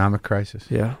 Economic crisis.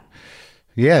 Yeah.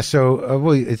 Yeah. So,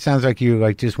 well, it sounds like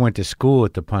you just went to school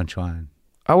at the Punchline.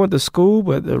 I went to school,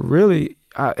 but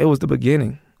it was the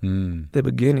beginning. The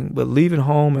beginning. But leaving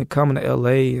home and coming to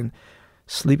L.A. and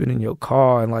sleeping in your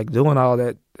car and like doing all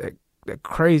that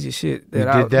crazy shit.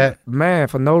 That? Man,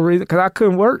 for no reason. Because I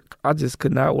couldn't work. I just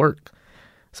could not work.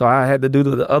 So I had to do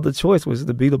the other choice, was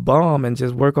to be the bomb and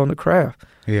just work on the craft.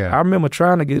 Yeah. I remember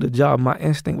trying to get a job. My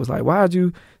instinct was like, why'd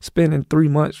you spending 3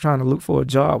 months trying to look for a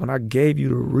job when I gave you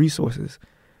the resources,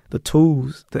 the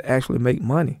tools to actually make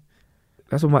money?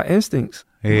 That's what my instincts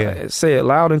said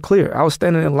loud and clear. I was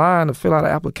standing in line to fill out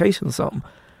an application or something,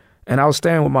 and I was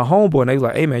standing with my homeboy, and they was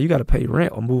like, hey, man, you got to pay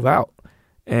rent or move out.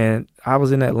 And I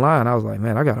was in that line. I was like,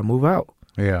 man, I got to move out.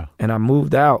 Yeah. And I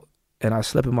moved out. And I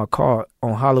slept in my car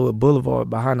on Hollywood Boulevard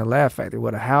behind the Laugh Factory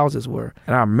where the houses were.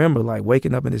 And I remember like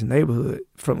waking up in this neighborhood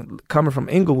coming from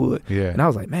Inglewood. Yeah. And I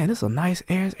was like, man, this is a nice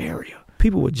ass area.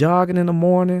 People were jogging in the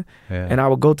morning. Yeah. And I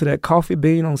would go to that Coffee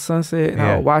Bean on Sunset and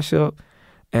I would wash up.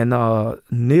 And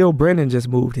Neil Brennan just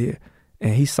moved here.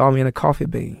 And he saw me in a Coffee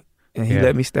Bean. And he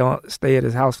let me stay at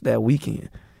his house that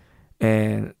weekend.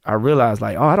 And I realized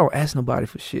like, I don't ask nobody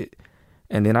for shit.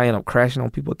 And then I ended up crashing on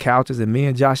people's couches. And me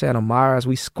and Josh Adam Myers,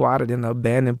 we squatted in an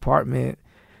abandoned apartment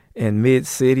in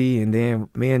Mid-City. And then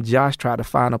me and Josh tried to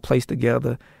find a place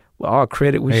together where our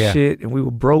credit was shit and we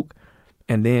were broke.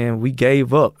 And then we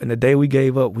gave up. And the day we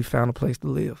gave up, we found a place to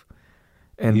live.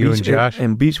 And and Josh?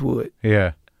 In Beechwood.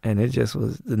 Yeah. And it just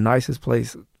was the nicest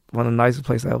place, one of the nicest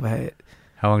places I ever had.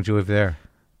 How long did you live there?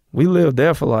 We lived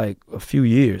there for like a few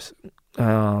years.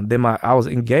 Then I was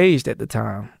engaged at the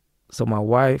time. So my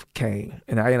wife came,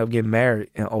 and I ended up getting married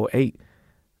in 2008.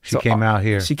 She came out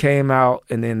here. She came out,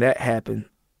 and then that happened.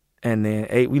 And then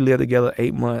we lived together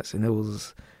 8 months, and it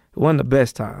wasn't the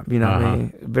best time. You know what I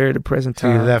mean? Very depressing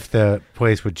time. So you left the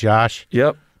place with Josh?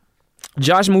 Yep.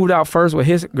 Josh moved out first with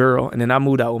his girl, and then I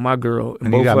moved out with my girl.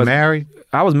 And you got married?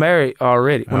 I was married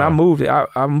already. When I moved,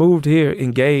 I moved here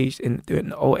engaged, and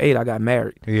in 2008 I got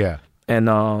married. Yeah. And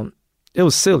it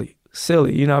was silly,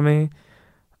 you know what I mean?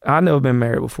 I've never been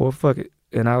married before. Fuck it.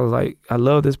 And I was like, I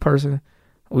love this person.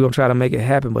 We're going to try to make it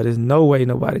happen, but there's no way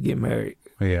nobody get married.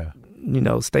 Yeah.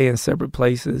 Stay in separate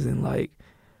places and like,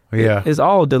 it's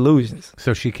all delusions.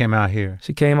 So she came out here.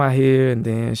 She came out here and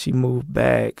then she moved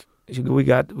back We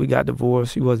got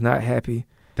divorced. She was not happy.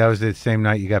 That was the same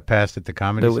night you got passed at the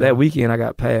comedy store? That weekend I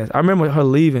got passed. I remember her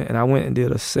leaving, and I went and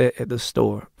did a set at the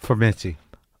store. For Mitzi?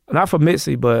 Not for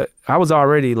Mitzi, but I was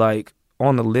already like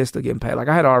on the list of getting passed. Like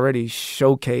I had already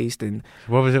showcased. And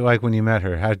what was it like when you met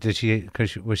her? How did she?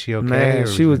 Was she okay? Man,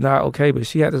 she was not okay, but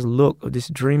she had this look, this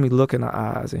dreamy look in her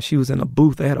eyes, and she was in a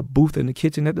booth. They had a booth in the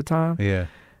kitchen at the time. Yeah.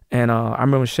 And I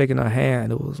remember shaking her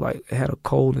hand. It was like it had a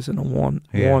coldness and a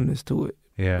warmness to it.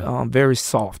 Yeah. Very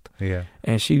soft. Yeah.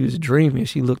 And she was dreamy.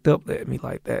 She looked up at me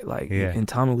like that. Like, and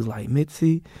Tommy was like,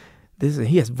 Mitzi,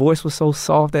 his voice was so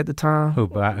soft at the time. Who,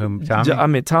 Tommy? I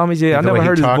mean, Tommy's, yeah. I never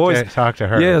heard his voice. Talk to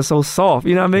her. Yeah, so soft.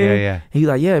 You know what I mean? Yeah. He's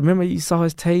like, yeah, remember you saw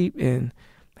his tape? And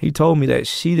he told me that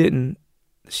she didn't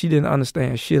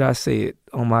understand shit I said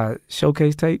on my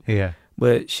showcase tape. Yeah.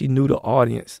 But she knew the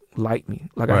audience liked me.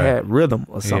 Like I had rhythm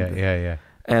or something. Yeah.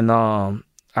 And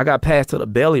I got passed to the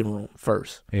belly room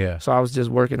first. Yeah. So I was just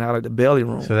working out at the belly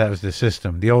room. So that was the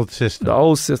system, the old system. The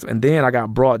old system. And then I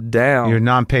got brought down. You're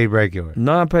non-paid regular.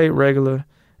 Non-paid regular.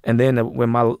 And then when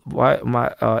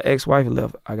my ex-wife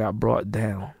left, I got brought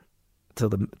down to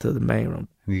the main room.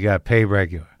 You got paid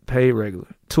regular. Paid regular.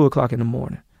 2:00 in the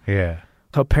morning. Yeah.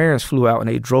 Her parents flew out and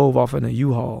they drove off in a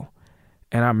U-Haul.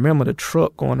 And I remember the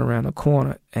truck going around the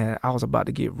corner and I was about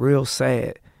to get real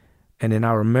sad. And then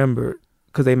I remembered,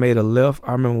 because they made a left,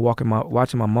 I remember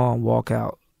watching my mom walk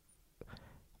out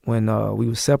when we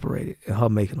were separated and her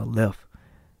making a left.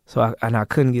 So I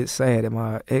couldn't get sad at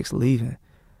my ex leaving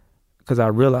because I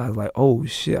realized like, oh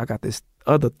shit, I got this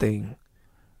other thing.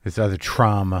 This other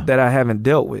trauma. That I haven't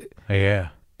dealt with.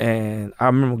 Yeah. And I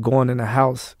remember going in the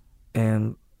house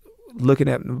and looking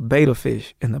at the betta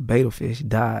fish, and the betta fish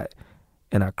died.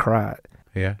 And I cried.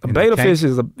 Yeah. A betta fish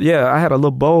is I had a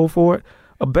little bowl for it.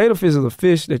 A betta fish is a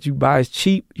fish that you buy. It's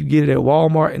cheap. You get it at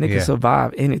Walmart, and it can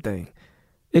survive anything.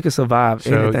 It can survive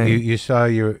anything. So you saw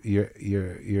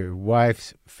your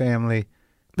wife's family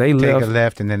take a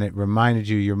left, and then it reminded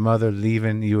you your mother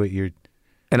leaving you at your.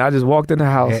 And I just walked in the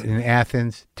house in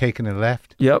Athens, taking a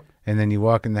left. Yep. And then you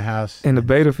walk in the house, and the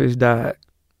betta fish died,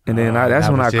 and then that's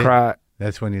when I cried.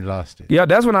 That's when you lost it. Yeah,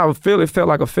 that's when it felt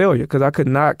like a failure because I could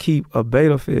not keep a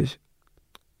betta fish.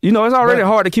 You know, it's already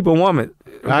hard to keep a woman.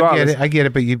 Regardless. I get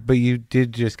it, but you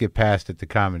did just get passed at the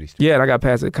comedy store. Yeah, and I got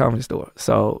passed at the comedy store.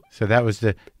 So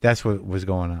that's what was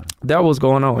going on. That was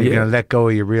going on. You're gonna let go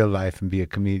of your real life and be a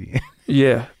comedian.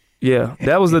 Yeah.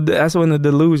 That's when the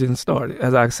delusion started,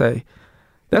 as I say.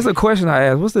 That's a question I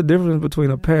ask. What's the difference between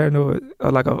a paranoid,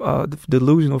 like a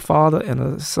delusional father, and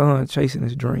a son chasing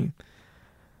his dream?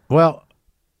 Well,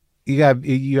 you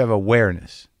have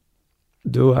awareness.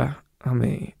 Do I? I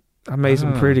mean, I made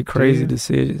some pretty crazy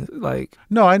decisions. Like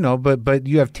no, I know, but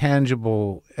you have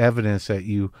tangible evidence that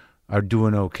you are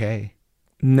doing okay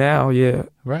now. Yeah,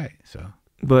 right. So,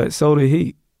 but so did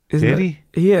he. Did he?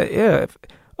 Yeah.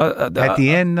 At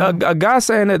the end, no? a guy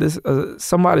saying that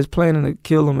somebody's planning to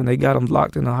kill him, and they got him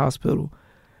locked in the hospital,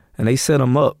 and they set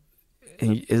him up,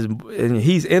 and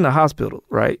he's in the hospital,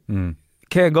 right? Mm.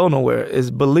 Can't go nowhere. It's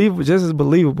believable, just as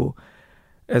believable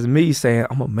as me saying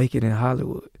I'm gonna make it in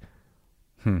Hollywood.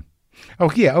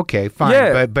 Oh yeah, okay, fine.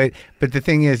 Yeah. But the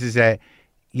thing is that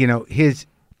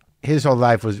his whole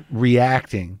life was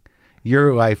reacting.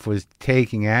 Your life was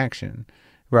taking action,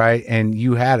 right? And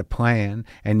you had a plan,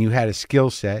 and you had a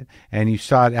skill set, and you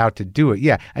sought out to do it.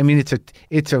 Yeah, I mean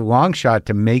it's a long shot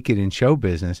to make it in show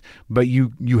business, but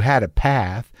you had a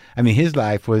path. I mean, his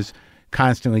life was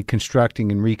constantly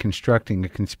constructing and reconstructing a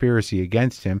conspiracy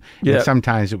against him. Yeah. And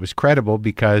sometimes it was credible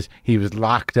because he was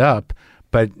locked up,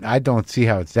 but I don't see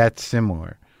how it's that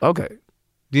similar. Okay.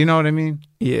 Do you know what I mean?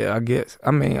 Yeah, I guess.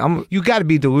 I mean, you got to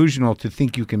be delusional to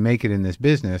think you can make it in this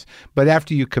business, but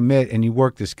after you commit and you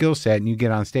work the skill set and you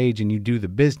get on stage and you do the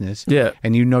business,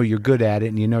 and you know you're good at it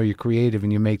and you know you're creative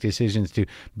and you make decisions to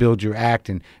build your act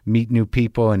and meet new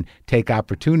people and take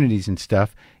opportunities and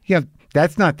stuff,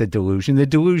 that's not the delusion. The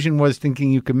delusion was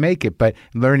thinking you could make it, but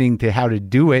learning how to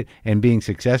do it and being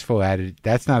successful at it,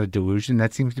 that's not a delusion.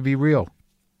 That seems to be real.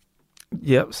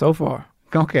 Yep, so far.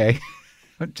 Okay.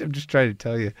 I'm just trying to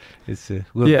tell you it's a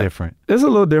little different. It's a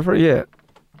little different, yeah.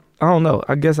 I don't know.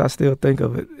 I guess I still think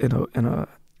of it in a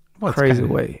crazy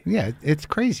way. Yeah, it's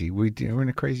crazy. We're in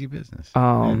a crazy business,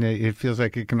 and it feels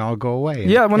like it can all go away.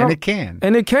 And, it can.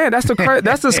 And it can. That's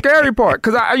the scary part.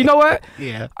 Because you know what?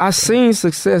 Yeah, I seen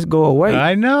success go away.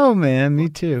 I know, man. Me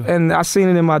too. And I seen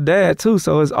it in my dad too.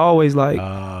 So it's always like,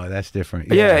 oh, that's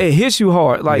different. Yeah, it hits you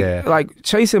hard. Like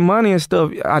chasing money and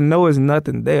stuff. I know is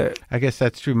nothing there. I guess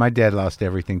that's true. My dad lost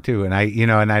everything too, and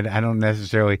I don't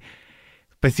necessarily.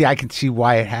 But see, I can see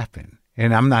why it happened.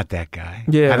 And I'm not that guy.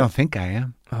 Yeah. I don't think I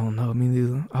am. I don't know, me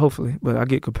neither. Hopefully, but I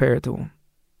get compared to him.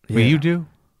 Yeah. Well, you do?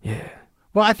 Yeah.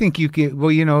 Well, I think you get,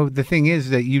 well, you know, the thing is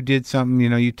that you did something, you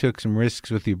know, you took some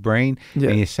risks with your brain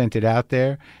and you sent it out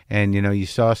there and, you know, you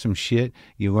saw some shit,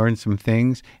 you learned some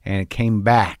things and it came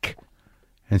back.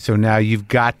 And so now you've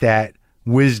got that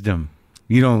wisdom.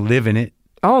 You don't live in it.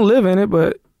 I don't live in it,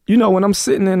 but, you know, when I'm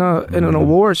sitting in an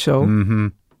award show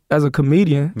as a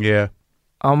comedian,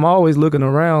 I'm always looking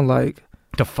around like,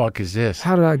 the fuck is this?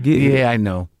 How did I get here? Yeah, I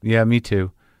know. Yeah, me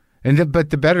too. And but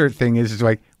the better thing is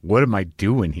like, what am I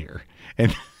doing here?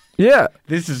 And yeah,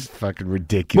 this is fucking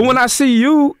ridiculous. But when I see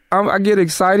you, I get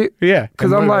excited. Yeah,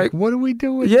 because I'm like, what are we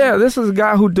doing? Yeah, this is a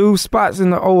guy who do spots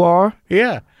in the OR.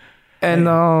 Yeah,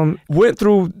 and went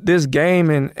through this game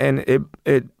and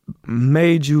it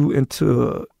made you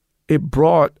into. It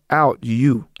brought out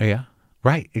you. Yeah.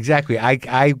 Right, exactly.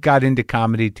 I got into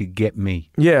comedy to get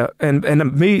me. Yeah, and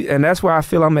that's where I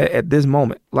feel I'm at this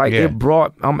moment. Like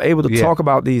I'm able to talk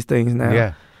about these things now.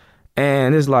 Yeah.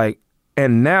 And it's like,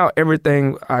 and now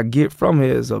everything I get from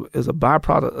it is a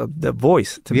byproduct of the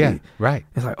voice to me. Yeah, right.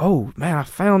 It's like, oh man, I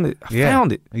found it. I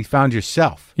found it. You found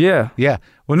yourself. Yeah. Yeah.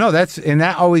 Well, no,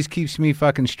 that always keeps me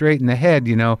fucking straight in the head,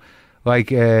 you know,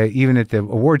 like even at the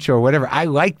award show or whatever. I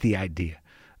like the idea.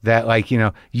 That, like, you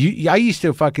know, I used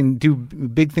to fucking do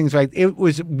big things. Like, it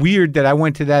was weird that I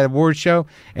went to that award show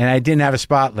and I didn't have a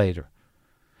spot later.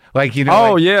 Like, you know.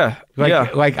 Oh, like, yeah.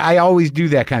 Like, I always do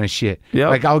that kind of shit. Yep.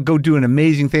 Like, I'll go do an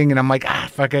amazing thing and I'm like,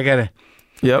 fuck, I got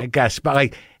a spot.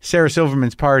 Like, Sarah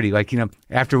Silverman's party. Like, you know,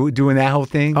 after doing that whole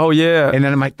thing. Oh, yeah. And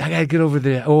then I'm like, I got to get over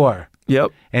the OR. Yep.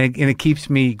 And it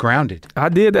keeps me grounded. I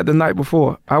did that the night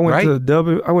before. I went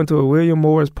to a William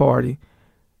Morris party,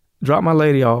 dropped my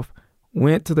lady off,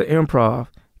 went to the Improv,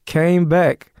 came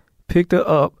back, picked her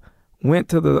up, went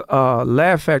to the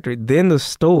Laugh Factory, then the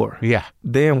store. Yeah.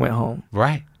 Then went home.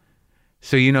 Right.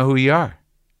 So you know who you are.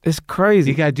 It's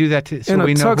crazy. You got to do that so in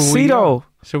we a know tuxedo. Who we are.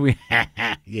 So we,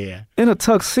 yeah. In a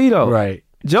tuxedo. Right.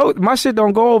 Joe, my shit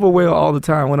don't go over well all the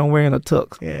time when I'm wearing a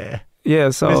tux. Yeah.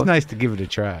 Yeah, so. It's nice to give it a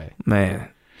try. Man.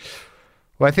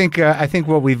 Well, I think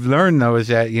what we've learned, though, is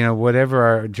that, you know, whatever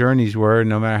our journeys were,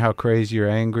 no matter how crazy or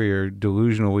angry or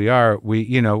delusional we are,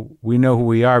 we know who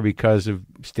we are because of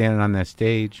standing on that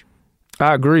stage.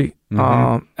 I agree.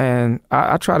 And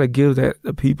I try to give that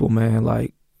to people, man.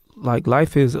 Like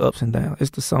life is ups and downs. It's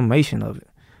the summation of it.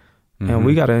 And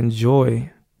we got to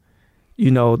enjoy, you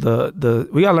know,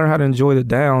 we got to learn how to enjoy the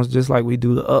downs just like we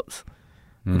do the ups.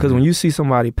 Because when you see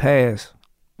somebody pass,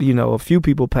 you know, a few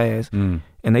people pass,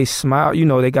 and they smile, you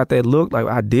know, they got that look like,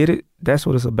 I did it. That's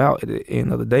what it's about at the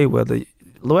end of the day, whether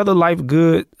life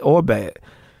good or bad.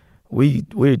 We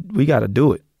got to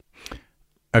do it.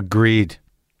 Agreed.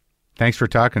 Thanks for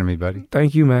talking to me, buddy.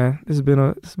 Thank you, man. It's been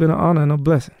an honor and a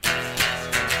blessing.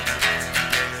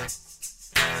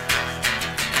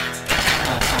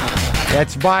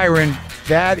 That's Byron.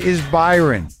 That is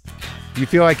Byron. You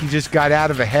feel like he just got out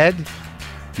of a head?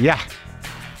 Yeah.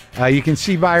 You can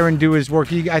see Byron do his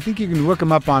work. I think you can look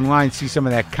him up online, see some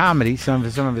of that comedy, some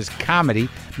of his comedy.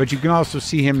 But you can also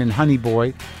see him in Honey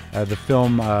Boy, the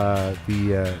film,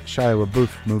 the Shia LaBeouf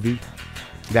movie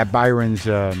that Byron's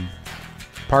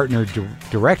partner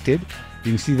directed.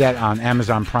 You can see that on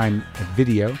Amazon Prime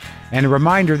Video. And a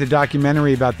reminder, the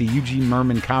documentary about the Eugene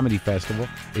Merman Comedy Festival.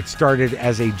 It started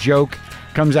as a joke.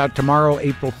 Comes out tomorrow,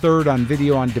 April 3rd on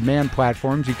video on demand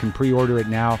platforms. You can pre-order it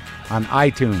now on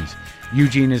iTunes.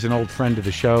 Eugene is an old friend of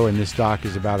the show, and this doc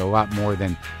is about a lot more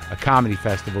than a comedy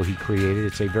festival he created.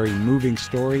 It's a very moving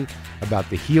story about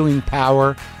the healing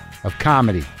power of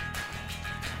comedy.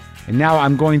 And now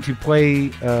I'm going to play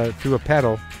through a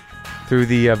pedal, through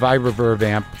the Vibroverb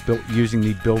amp, using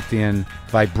the built-in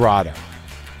vibrato.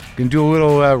 I'm going to do a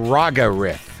little raga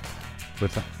riff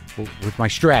with my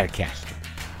Stratocaster.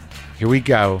 Here we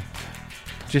go.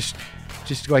 Just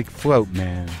like float,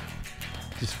 man.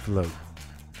 Just float.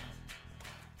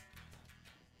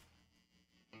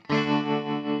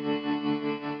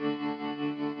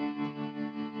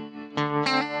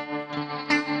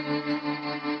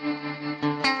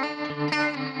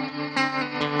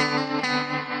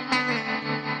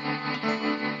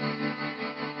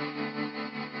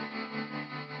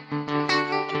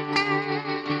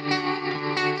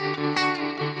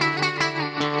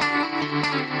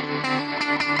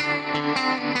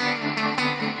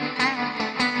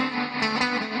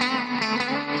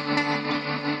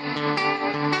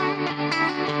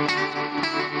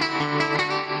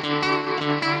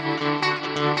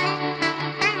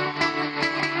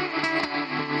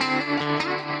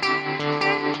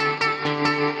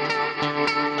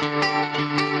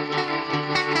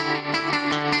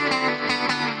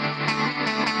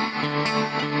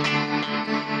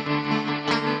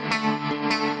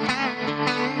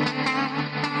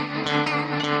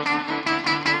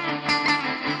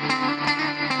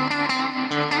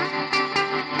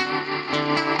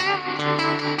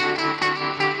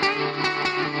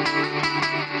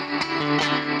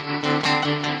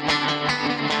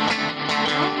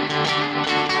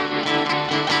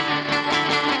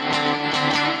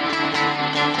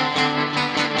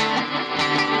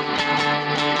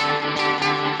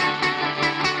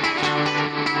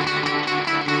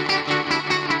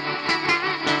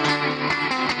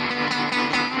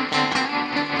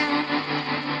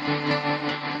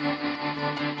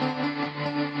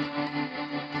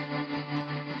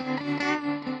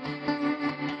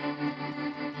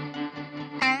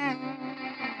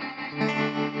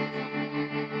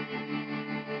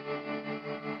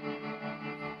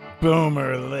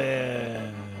 Boomer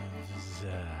Live.